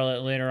against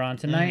Charlotte later on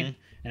tonight.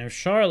 And if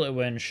Charlotte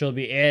wins, she'll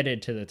be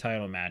added to the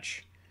title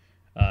match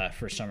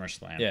for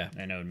SummerSlam. Yeah.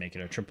 And it would make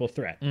it a triple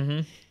threat.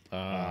 Then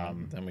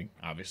we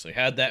obviously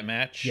had that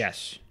match.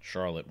 Yes.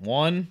 Charlotte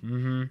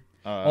won.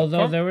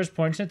 Although there was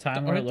points in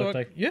time where it looked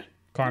like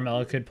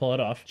Carmella could pull it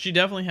off. She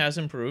definitely has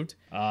improved.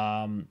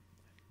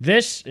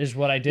 This is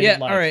what I didn't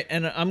like. All right,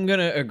 and I'm going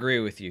to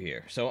agree with you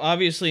here. So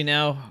obviously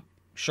now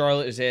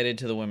Charlotte is added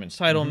to the women's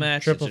title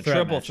match. It's a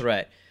triple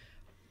threat.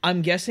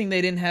 I'm guessing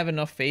they didn't have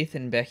enough faith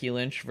in Becky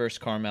Lynch versus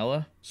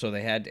Carmella, so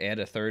they had to add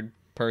a third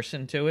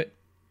person to it.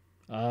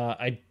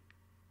 I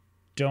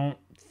don't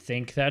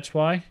think that's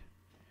why.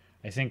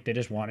 I think they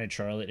just wanted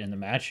Charlotte in the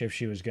match if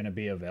she was going to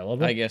be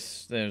available. I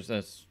guess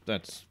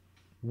that's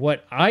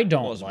what I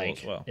don't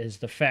like is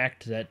the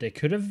fact that they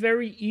could have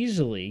very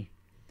easily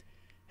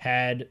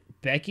had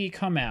Becky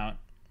come out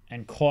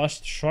and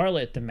cost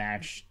Charlotte the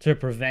match to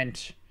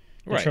prevent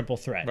the triple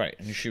threat. Right,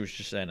 and she was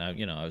just saying,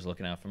 I was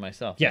looking out for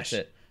myself. Yes.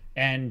 That's it.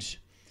 And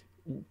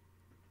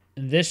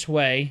this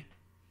way,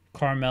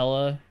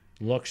 Carmella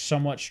looks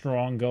somewhat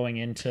strong going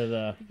into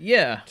to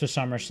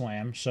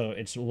SummerSlam, so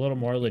it's a little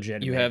more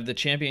legitimate. You have the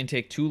champion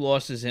take 2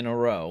 losses in a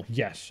row.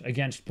 Yes,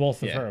 against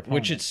both of her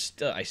opponents.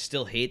 Which I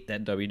still hate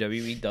that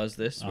WWE does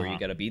this, where you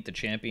got to beat the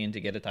champion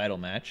to get a title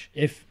match.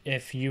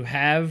 If you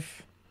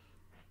have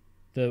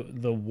the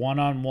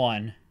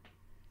one-on-one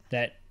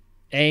that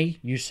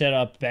you set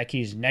up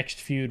Becky's next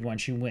feud when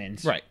she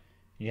wins. Right.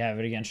 You have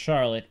it against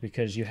Charlotte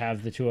because you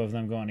have the two of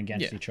them going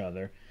against each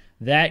other.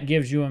 That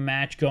gives you a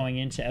match going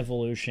into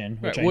Evolution,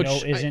 which I know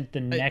isn't the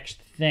next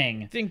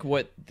thing. I think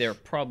what they're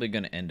probably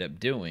going to end up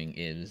doing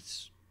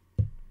is,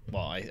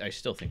 well, I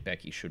still think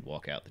Becky should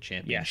walk out the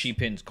champion. Yes. She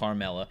pins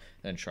Carmella,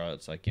 then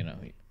Charlotte's like, you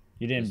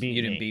didn't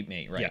beat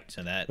me, right? Yeah.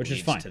 So that which leads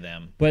is fine to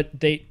them. But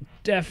they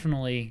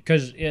definitely,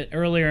 because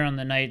earlier on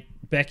the night,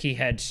 Becky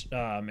had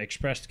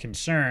expressed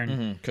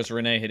concern because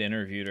Renee had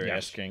interviewed her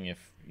asking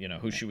if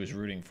who she was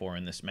rooting for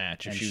in this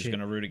match, if she was going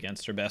to root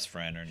against her best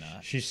friend or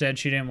not. She said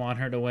she didn't want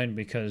her to win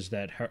because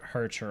that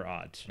hurts her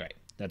odds. Right.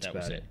 That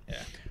was it.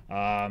 Yeah.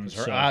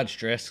 Her odds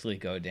drastically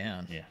go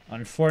down. Yeah.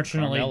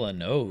 Unfortunately, Carmella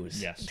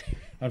knows. Yes.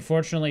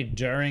 Unfortunately,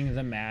 during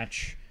the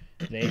match,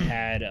 they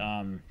had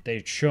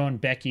they'd shown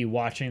Becky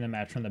watching the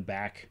match from the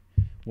back,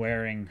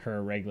 wearing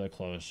her regular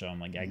clothes. So I'm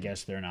like, I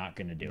guess they're not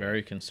going to do it.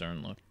 Very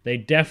concerned look. They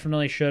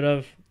definitely should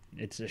have.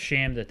 It's a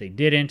shame that they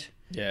didn't.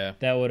 Yeah.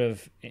 That would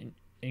have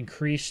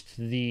increased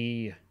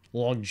the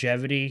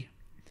longevity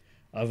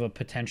of a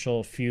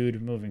potential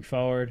feud moving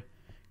forward,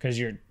 because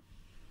you're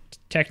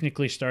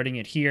technically starting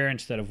it here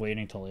instead of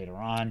waiting till later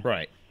on.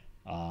 Right.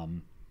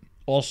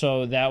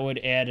 Also, that would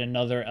add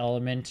another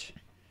element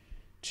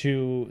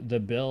to the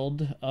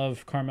build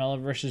of Carmella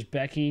versus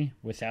Becky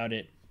without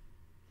it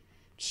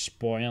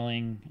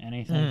spoiling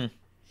anything.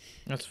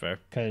 That's fair.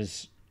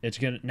 Because it's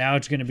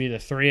gonna be the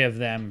three of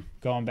them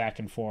going back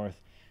and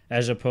forth,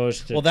 as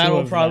opposed to that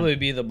will probably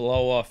be the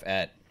blow off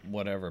at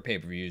whatever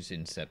pay-per-views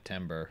in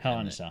September. Hell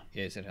in a Cell.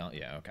 Is it Hell?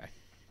 Yeah, okay.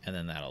 And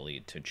then that'll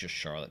lead to just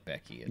Charlotte,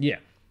 Becky. Yeah.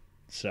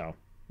 So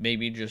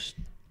maybe just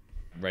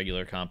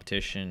regular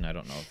competition. I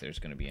don't know if there's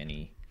going to be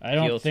any. I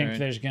don't think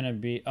there's going to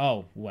be.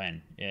 Oh,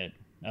 when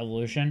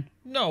Evolution?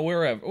 No,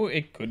 wherever. Oh,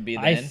 it could be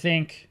then. I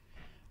think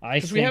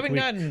we haven't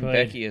gotten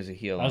Becky as a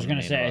heel. I was going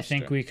to say, I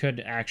think we could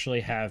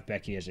actually have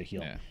Becky as a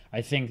heel. Yeah.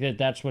 I think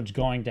that's what's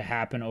going to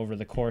happen over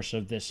the course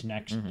of this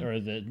next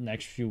or the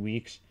next few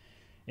weeks,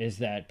 is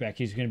that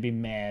Becky's going to be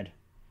mad.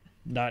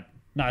 Not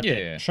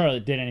that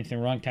Charlotte did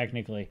anything wrong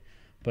technically,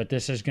 but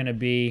this is going to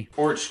be.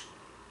 Or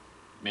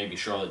maybe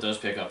Charlotte does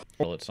pick up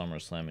at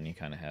SummerSlam, and you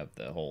kind of have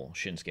the whole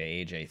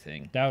Shinsuke AJ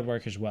thing. That would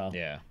work as well.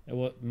 Yeah.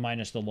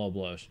 Minus the low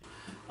blows.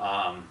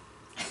 I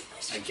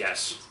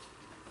guess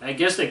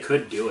they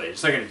could do it.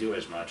 It's not going to do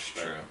as much.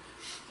 True.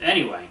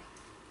 Anyway,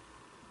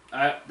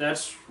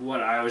 that's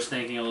what I was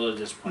thinking. A little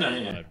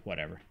disappointed. No,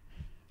 whatever.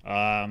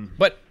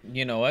 But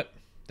you know what?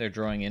 They're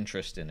drawing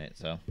interest in it,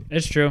 so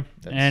it's true.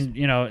 And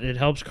it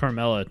helps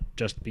Carmella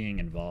just being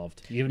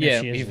involved, even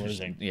if she is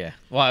losing. Yeah.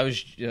 Well,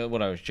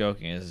 what I was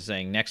joking is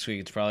saying next week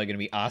it's probably going to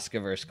be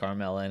Asuka versus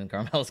Carmella, and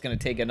Carmella's going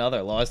to take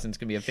another loss, and it's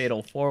going to be a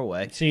fatal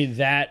 4-way. See,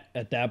 that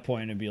at that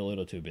point it'd be a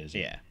little too busy.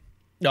 Yeah.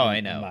 No,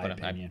 I know,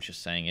 but I'm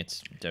just saying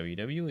it's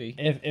WWE.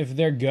 If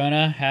they're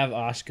gonna have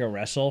Asuka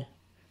wrestle,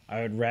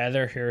 I would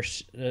rather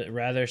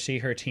see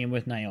her team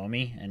with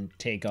Naomi and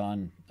take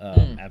on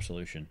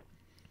Absolution.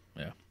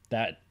 Yeah.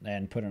 That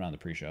and put it on the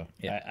pre-show.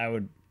 Yeah.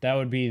 That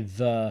would be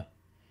the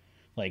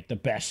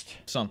best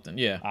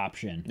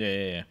option.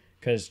 Yeah.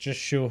 Because just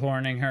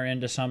shoehorning her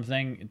into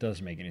something, it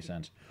doesn't make any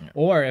sense. Yeah.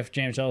 Or if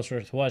James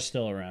Ellsworth was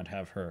still around,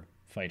 have her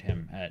fight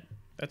him at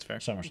That's fair.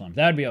 SummerSlam.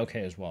 That'd be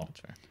okay as well.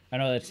 That's fair. I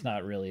know that's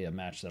not really a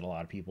match that a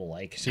lot of people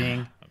like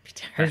seeing.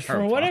 Because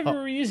for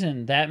whatever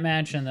reason, that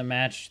match and the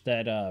match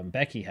that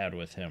Becky had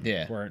with him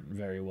weren't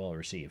very well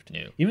received.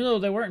 No. Even though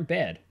they weren't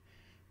bad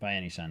by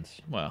any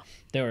sense. Well,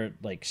 they were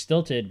like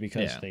stilted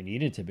because they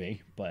needed to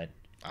be, but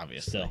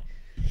obviously. Still.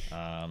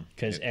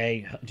 Because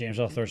A, James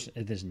Ellsworth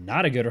is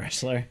not a good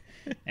wrestler,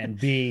 and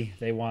B,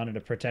 they wanted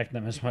to protect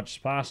them as much as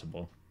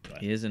possible. But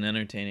he is an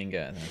entertaining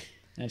guy, though.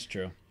 That's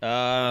true.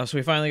 So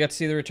we finally got to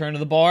see the return of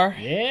the bar.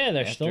 Yeah,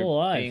 they're still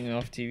alive. Being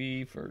off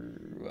TV for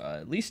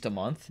at least a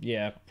month.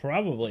 Yeah,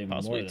 probably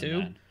possibly more two.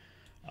 Than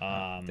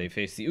that. They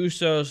face the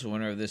Usos. The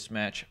winner of this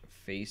match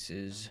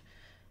faces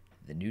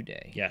the New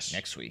Day. Yes.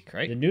 Next week,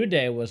 right? The New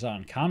Day was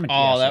on commentary.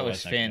 Oh, that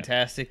was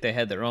fantastic. They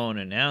had their own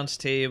announce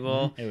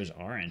table. Mm-hmm. It was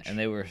orange. And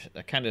they were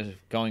kind of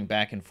going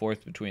back and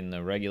forth between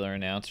the regular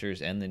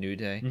announcers and the New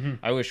Day. Mm-hmm.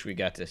 I wish we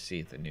got to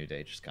see the New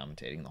Day just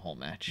commentating the whole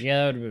match. Yeah,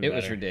 that would have been better. It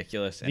was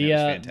ridiculous, and it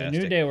was fantastic. The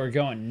New Day were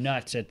going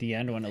nuts at the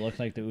end when it looked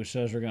like the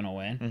Usos were going to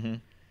win.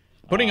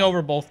 Mm-hmm. Putting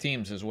over both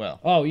teams as well.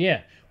 Oh,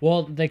 yeah.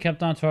 Well, they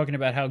kept on talking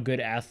about how good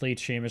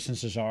athletes Sheamus and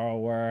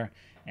Cesaro were,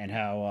 and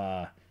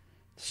how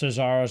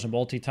Cesaro's a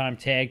multi-time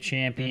tag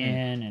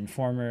champion and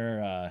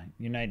former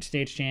United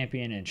States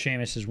champion, and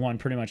Sheamus has won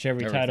pretty much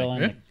every title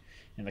in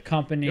the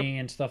company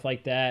and stuff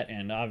like that.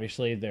 And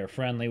obviously, they're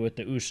friendly with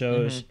the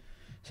Usos,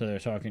 so they're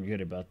talking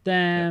good about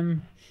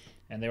them.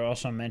 And they were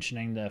also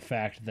mentioning the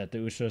fact that the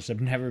Usos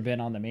have never been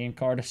on the main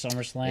card of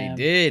SummerSlam.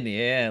 They did,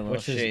 yeah. A little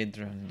shade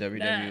from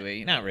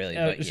WWE. Not really,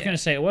 but I was going to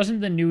say, it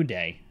wasn't the New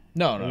Day.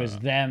 No. It was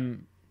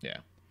them Yeah.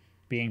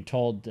 being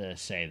told to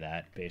say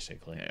that,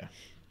 basically. Yeah.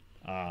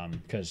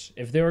 Because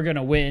if they were going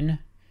to win,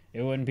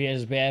 it wouldn't be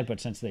as bad.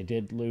 But since they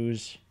did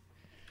lose,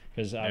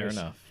 because fair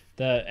enough.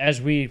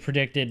 As we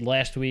predicted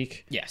last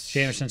week, yes,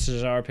 Sheamus and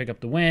Cesaro pick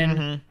up the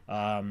win.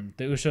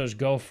 The Usos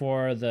go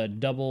for the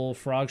double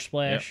frog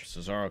splash.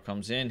 Yep. Cesaro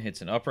comes in,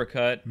 hits an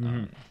uppercut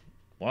on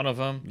one of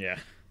them. Yeah.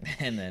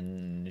 And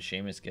then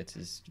Sheamus gets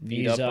his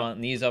knees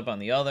up on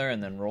the other,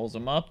 and then rolls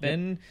him up,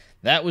 and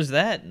that was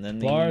that. And then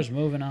the Bar's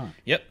moving on.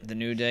 Yep, the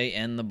New Day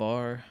and the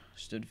Bar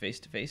stood face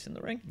to face in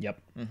the ring.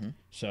 Yep.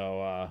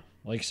 So,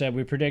 like I said,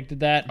 we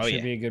predicted that. It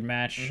should be a good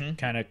match.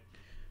 Kind of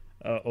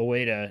a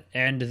way to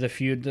end the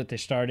feud that they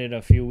started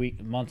a few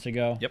months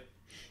ago. Yep.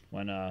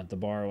 When the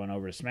Bar went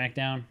over to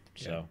Smackdown.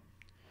 So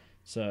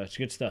it's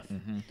good stuff.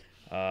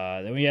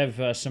 Then we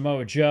have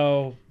Samoa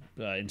Joe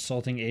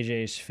insulting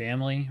AJ's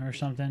family or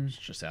something.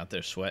 Just out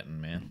there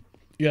sweating, man.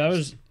 Yeah, that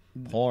was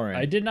pouring.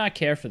 I did not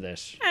care for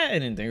this. I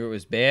didn't think it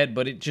was bad,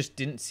 but it just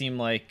didn't seem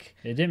like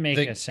it didn't make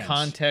the sense.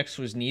 Context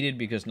was needed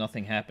because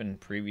nothing happened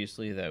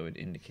previously that would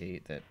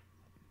indicate that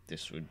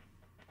this would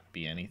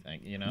be anything.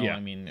 You know, I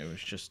mean, it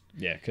was just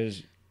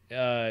because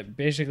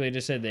basically it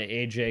just said that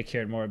AJ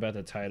cared more about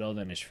the title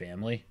than his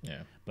family.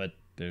 Yeah, but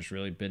there's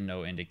really been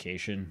no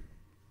indication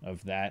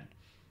of that.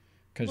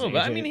 Because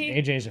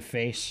AJ's a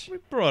face. We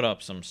brought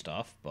up some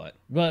stuff, but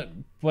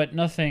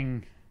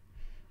nothing.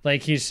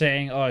 Like he's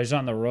saying, oh, he's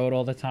on the road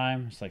all the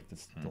time. It's like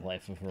that's the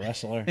life of a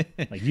wrestler.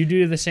 Like you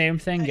do the same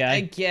thing, guy.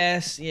 I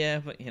guess, yeah,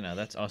 but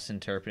that's us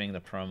interpreting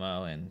the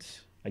promo, and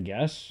I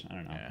guess I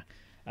don't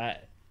know.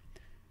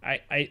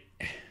 Yeah.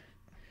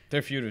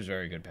 Their feud was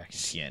very good back in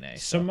TNA.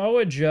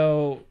 Samoa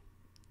Joe,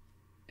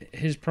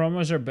 his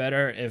promos are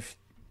better if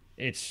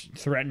it's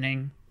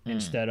threatening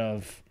instead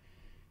of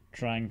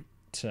trying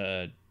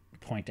to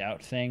point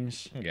out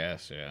things. I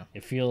guess, yeah.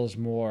 It feels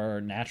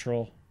more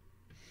natural.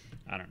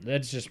 I don't know.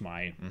 That's just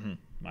my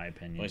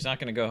opinion. Well, he's not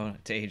going to go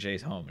to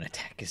AJ's home and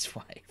attack his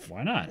wife.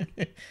 Why not?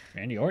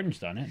 Randy Orton's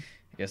done it.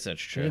 I guess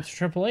that's true. It's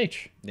Triple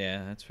H.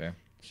 Yeah, that's fair.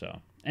 So,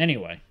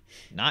 anyway.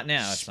 Not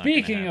now.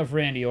 Speaking of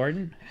Randy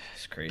Orton.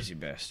 This crazy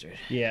bastard.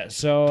 Yeah,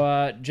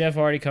 so Jeff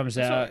Hardy comes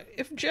out.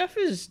 If Jeff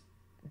is,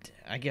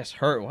 I guess,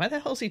 hurt, why the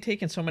hell is he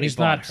taking so many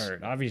bumps? He's not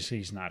hurt. Obviously,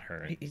 he's not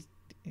hurt.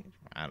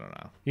 I don't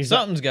know.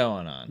 Something's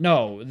going on.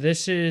 No,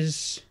 this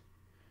is...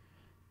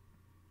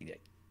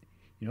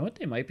 You know what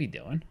they might be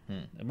doing?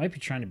 They might be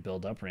trying to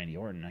build up Randy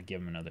Orton and give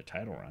him another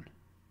title run.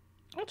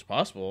 That's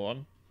possible.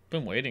 I've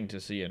been waiting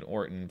to see an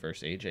Orton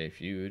versus AJ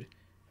feud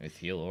with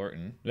heel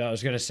Orton. I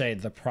was going to say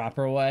the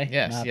proper way,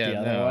 not the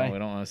other way. We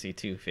don't want to see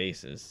two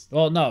faces.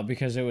 Well, no,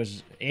 because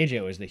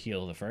AJ was the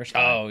heel the first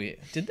time. Oh, yeah.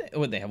 Did they?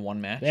 Would they have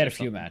one match? They had a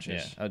few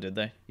matches. Yeah. Oh, did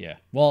they? Yeah.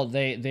 Well,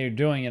 they're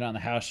doing it on the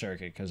house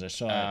circuit because I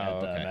saw it at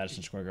the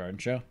Madison Square Garden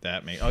show.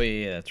 Oh,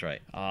 yeah, that's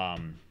right.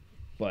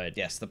 But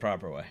yes, the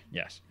proper way.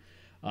 Yes.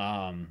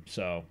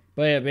 But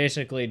yeah,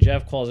 basically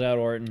Jeff calls out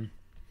Orton.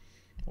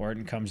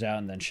 Orton comes out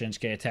and then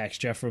Shinsuke attacks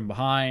Jeff from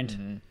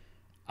behind.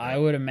 I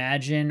would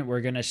imagine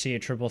we're going to see a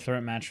triple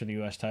threat match for the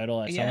U.S.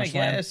 title at SummerSlam. I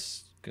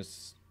guess,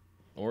 because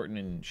Orton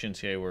and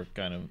Shinsuke were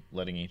kind of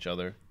letting each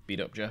other beat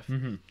up Jeff.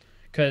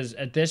 Because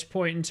at this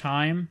point in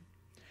time,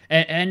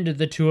 and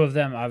the two of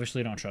them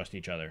obviously don't trust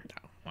each other,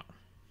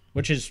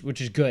 which is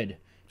good.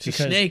 He's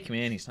a snake,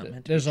 man. He's not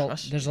meant to be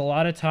trusted. There's a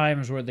lot of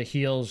times where the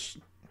heels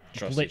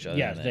trust each other.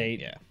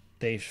 Yeah,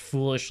 they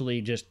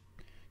foolishly just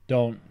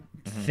don't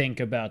think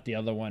about the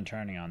other one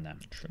turning on them.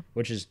 True.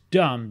 Which is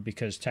dumb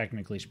because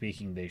technically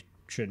speaking, they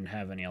shouldn't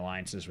have any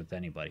alliances with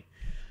anybody.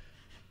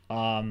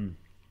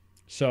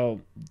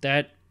 So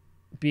that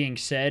being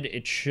said,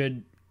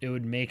 it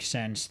would make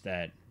sense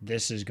that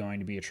this is going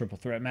to be a triple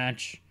threat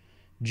match,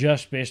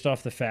 just based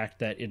off the fact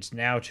that it's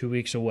now 2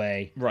 weeks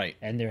away, right?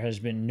 And there has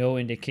been no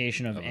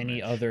indication of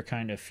any other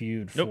kind of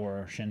feud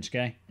for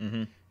Shinsuke.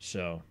 Mm-hmm.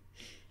 So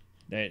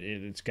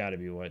it's got to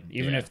be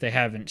even if they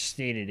haven't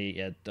stated it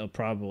yet, they'll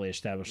probably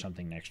establish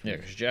something next week. Yeah,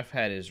 because Jeff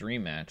had his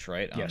rematch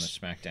on the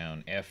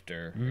SmackDown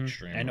after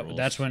Extreme Rules.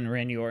 That's when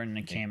Randy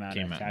Orton came out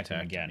and attacked him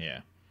again.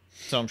 Yeah,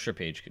 so I'm sure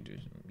Paige could do.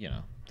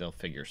 They'll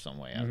figure some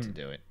way out to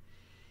do it.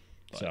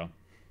 But, so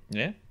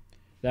yeah,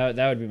 that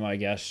would be my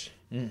guess.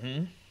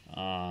 Mm-hmm.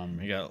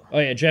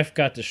 Jeff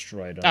got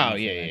destroyed.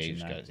 He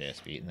just got his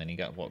ass beat, and then he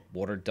got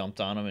water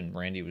dumped on him, and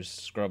Randy was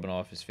scrubbing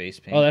off his face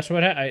paint. Oh, that's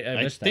what I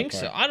missed. I think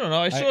so. I don't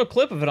know. I saw a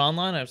clip of it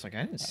online. I was like,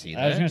 I didn't see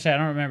that. I was gonna say I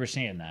don't remember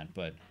seeing that,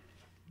 but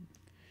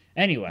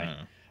anyway.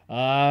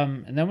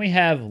 And then we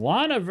have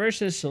Lana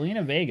versus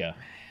Selena Vega.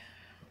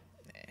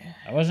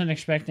 I wasn't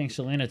expecting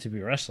Selena to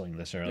be wrestling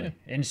this early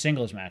in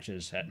singles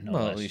matches at no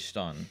less. At least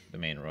on the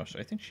main roster.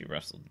 I think she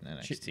wrestled in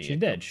NXT. She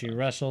did. She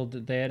wrestled.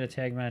 They had a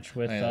tag match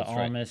with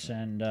Almas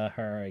and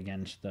her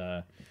against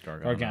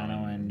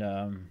Gargano and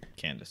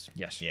Candice.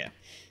 Yes. Yeah.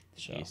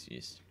 So.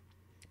 Jeez.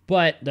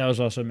 But that was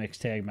also a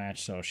mixed tag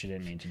match, so she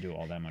didn't need to do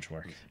all that much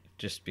work.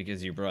 Just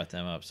because you brought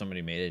them up,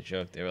 somebody made a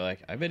joke. They were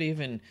like, I bet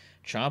even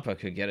Ciampa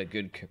could get a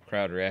good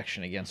crowd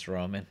reaction against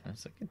Roman. I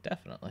was like,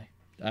 definitely.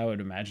 I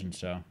would imagine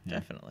so. Yeah.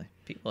 Definitely.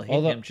 People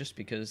hate him just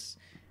because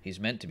he's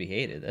meant to be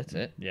hated. That's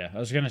it. Yeah, I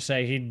was going to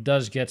say, he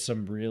does get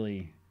some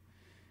really...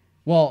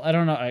 Well, I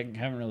don't know. I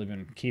haven't really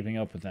been keeping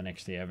up with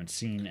NXT. I haven't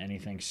seen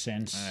anything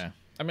since.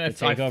 I mean,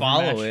 if I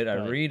follow it,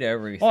 I read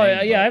everything. Oh,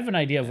 yeah, I have an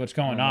idea of what's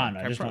going on.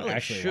 I just don't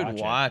actually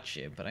watch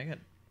it. But I got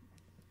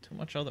too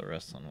much other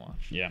wrestling to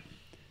watch. Yeah.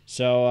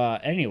 So,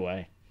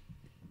 anyway...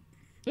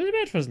 The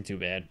match wasn't too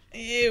bad.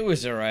 It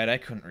was all right. I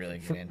couldn't really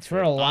get into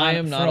it. I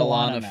am not a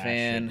Lana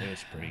fan. It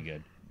was pretty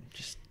good.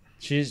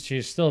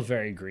 She's still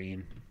very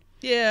green.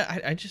 Yeah,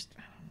 I just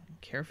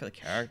don't care for the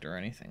character or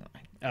anything.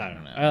 I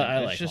don't know. I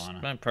like Lana.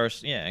 My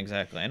person. Yeah,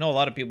 exactly. I know a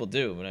lot of people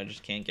do, but I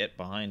just can't get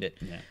behind it.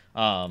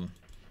 Yeah.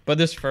 But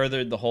this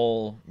furthered the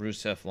whole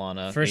Rusev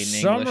Lana. For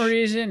some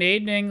reason,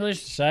 Aiden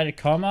English decided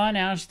to come on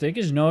out, stick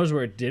his nose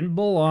where it didn't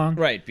belong.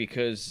 Right,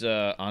 because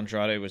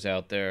Andrade was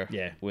out there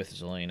with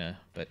Zelina,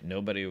 but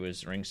nobody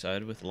was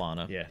ringside with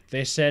Lana. Yeah,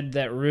 they said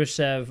that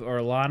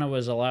Lana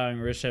was allowing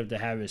Rusev to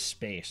have his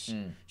space,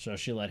 so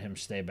she let him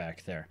stay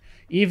back there.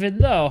 Even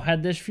though,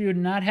 had this feud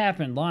not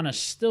happened, Lana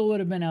still would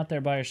have been out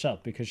there by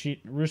herself because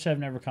Rusev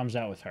never comes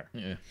out with her.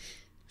 Yeah.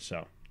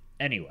 So,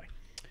 anyway.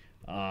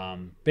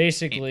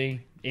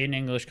 Basically, Aiden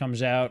English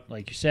comes out,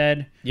 like you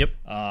said. Yep.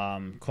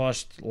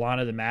 Cost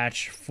Lana the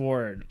match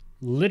for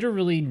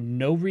literally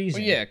no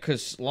reason. Well, yeah,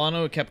 because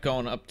Lana kept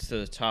going up to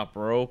the top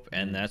rope,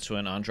 and that's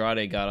when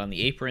Andrade got on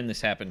the apron.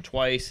 This happened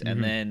twice,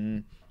 and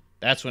then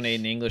that's when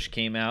Aiden English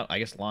came out. I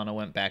guess Lana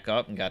went back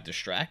up and got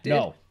distracted.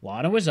 No,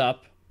 Lana was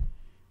up.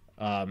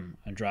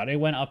 Andrade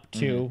went up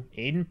too.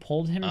 Aiden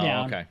pulled him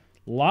down. Okay.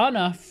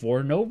 Lana,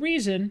 for no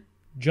reason,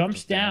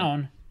 jumps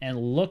down and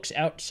looks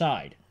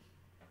outside.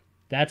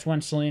 That's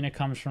when Selena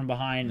comes from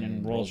behind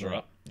and rolls her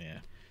up. Yeah.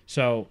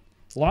 So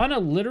Lana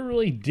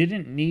literally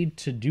didn't need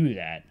to do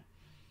that,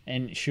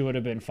 and she would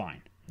have been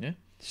fine. Yeah.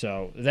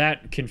 So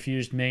that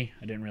confused me.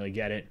 I didn't really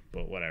get it,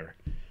 but whatever.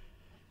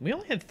 We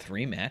only had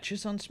 3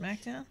 matches on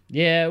SmackDown?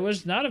 Yeah, it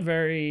was not a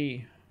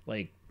very,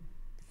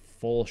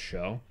 full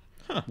show.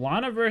 Huh.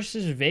 Lana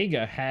versus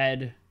Vega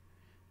had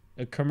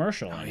a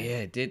commercial. Oh,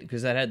 yeah, it did,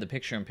 because that had the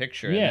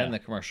picture-in-picture and then the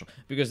commercial.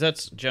 Because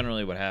that's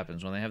generally what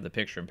happens. When they have the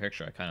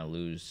picture-in-picture, I kind of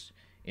lose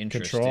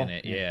interest in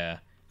it. Yeah.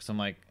 Because I'm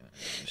like,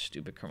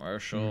 stupid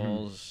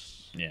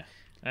commercials. Yeah.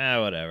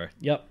 Whatever.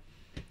 Yep.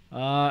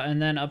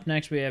 And then up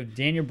next we have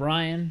Daniel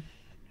Bryan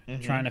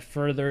trying to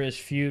further his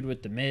feud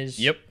with The Miz.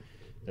 Yep.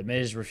 The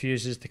Miz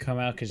refuses to come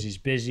out because he's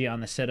busy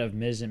on the set of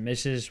Miz and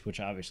Mrs., which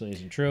obviously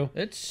isn't true.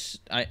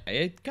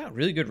 It got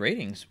really good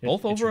ratings.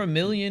 Both over 1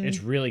 million.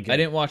 It's really good. I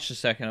didn't watch the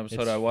second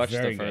episode. I watched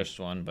the first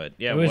one, but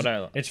yeah,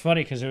 it's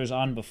funny because it was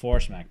on before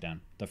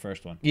SmackDown, the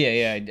first one.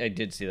 Yeah, I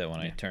did see that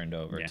when I turned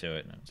over to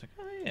it, and I was like,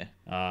 oh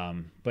yeah.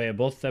 But yeah,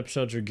 both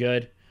episodes are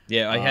good.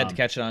 Yeah, I had to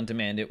catch it on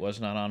demand. It was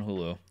not on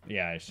Hulu.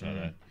 Yeah, I saw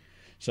that.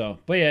 So,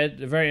 but yeah,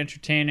 very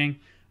entertaining.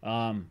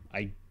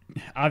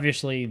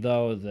 Obviously,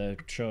 though, the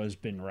show has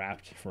been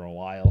wrapped for a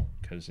while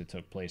because it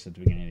took place at the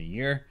beginning of the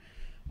year.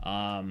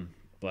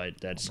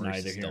 But that's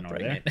neither here nor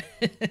there.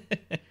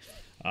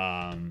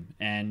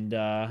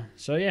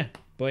 So yeah,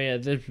 but yeah,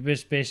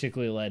 this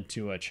basically led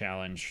to a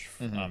challenge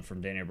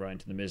from Daniel Bryan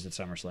to The Miz at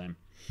SummerSlam.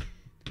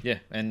 Yeah,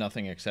 and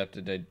nothing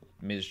accepted.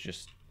 Miz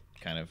just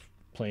kind of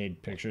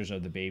played pictures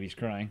of the babies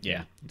crying.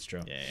 Yeah, it's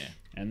true. Yeah.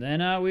 And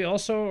then we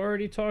also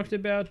already talked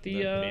about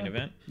the main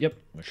event. Yep,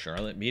 with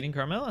Charlotte beating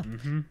Carmella.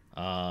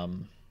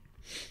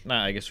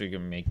 I guess we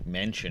can make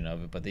mention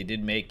of it, but they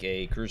did make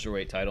a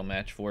cruiserweight title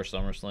match for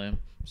SummerSlam.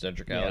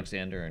 Cedric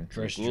Alexander and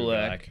Drew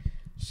Gulak.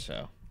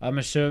 So I'm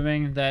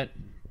assuming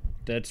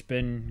that's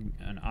been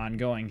an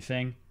ongoing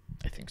thing.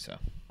 I think so.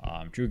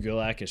 Drew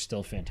Gulak is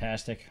still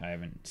fantastic. I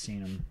haven't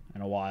seen him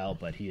in a while,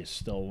 but he is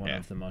still one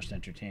of the most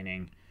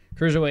entertaining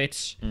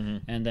cruiserweights.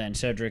 And then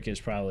Cedric is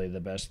probably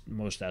the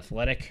most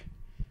athletic,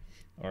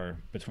 or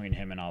between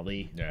him and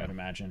Ali, I would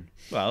imagine.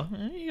 Well,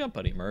 you got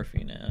Buddy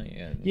Murphy now.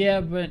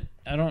 Yeah, but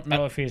I don't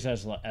know if he's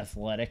as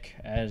athletic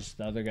as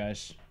the other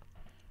guys.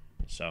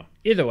 So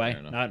either way,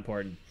 not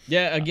important.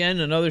 Yeah, again,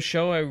 another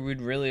show I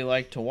would really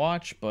like to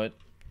watch, but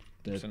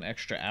there's an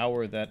extra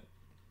hour that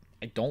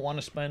I don't want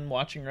to spend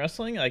watching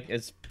wrestling. Like,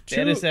 as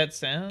bad as that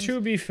sounds. To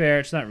be fair,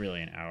 it's not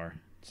really an hour.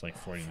 It's like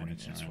 40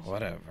 minutes.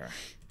 Whatever.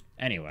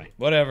 Anyway.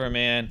 Whatever,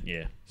 man.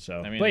 Yeah.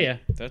 So, I mean, but yeah.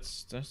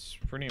 That's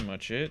pretty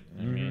much it.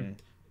 I mean,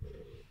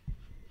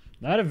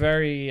 not a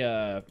very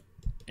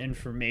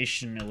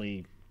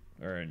informationally,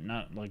 or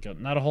not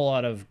a whole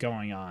lot of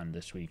going on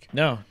this week.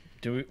 No.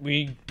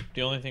 The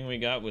only thing we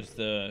got was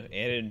the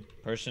added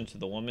person to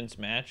the women's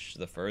match,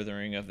 the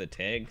furthering of the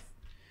tag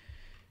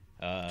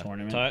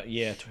tournament.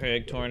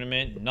 Tag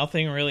tournament.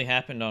 Nothing really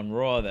happened on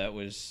Raw that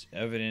was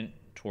evident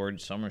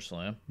towards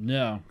SummerSlam.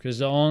 No, because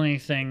the only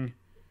thing,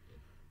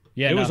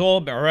 it was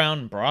all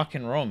around Brock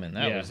and Roman.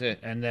 That was it.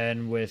 And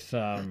then with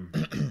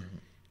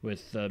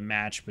with the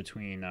match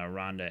between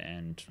Ronda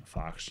and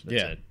Fox.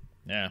 That's it.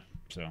 Yeah.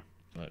 So,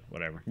 but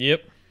whatever.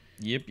 Yep.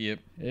 It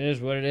is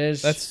what it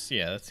is. That's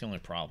the only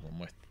problem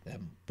with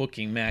them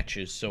booking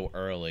matches so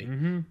early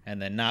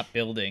and then not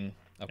building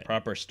a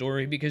proper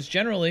story, because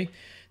generally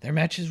they're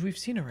matches we've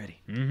seen already.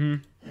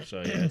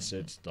 So yeah,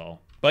 it's dull.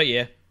 But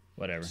yeah,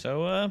 whatever.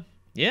 So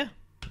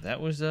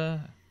that was our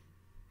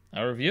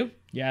review.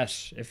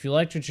 Yes. If you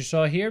liked what you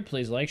saw here,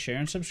 please like, share,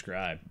 and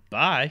subscribe.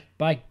 Bye.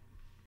 Bye.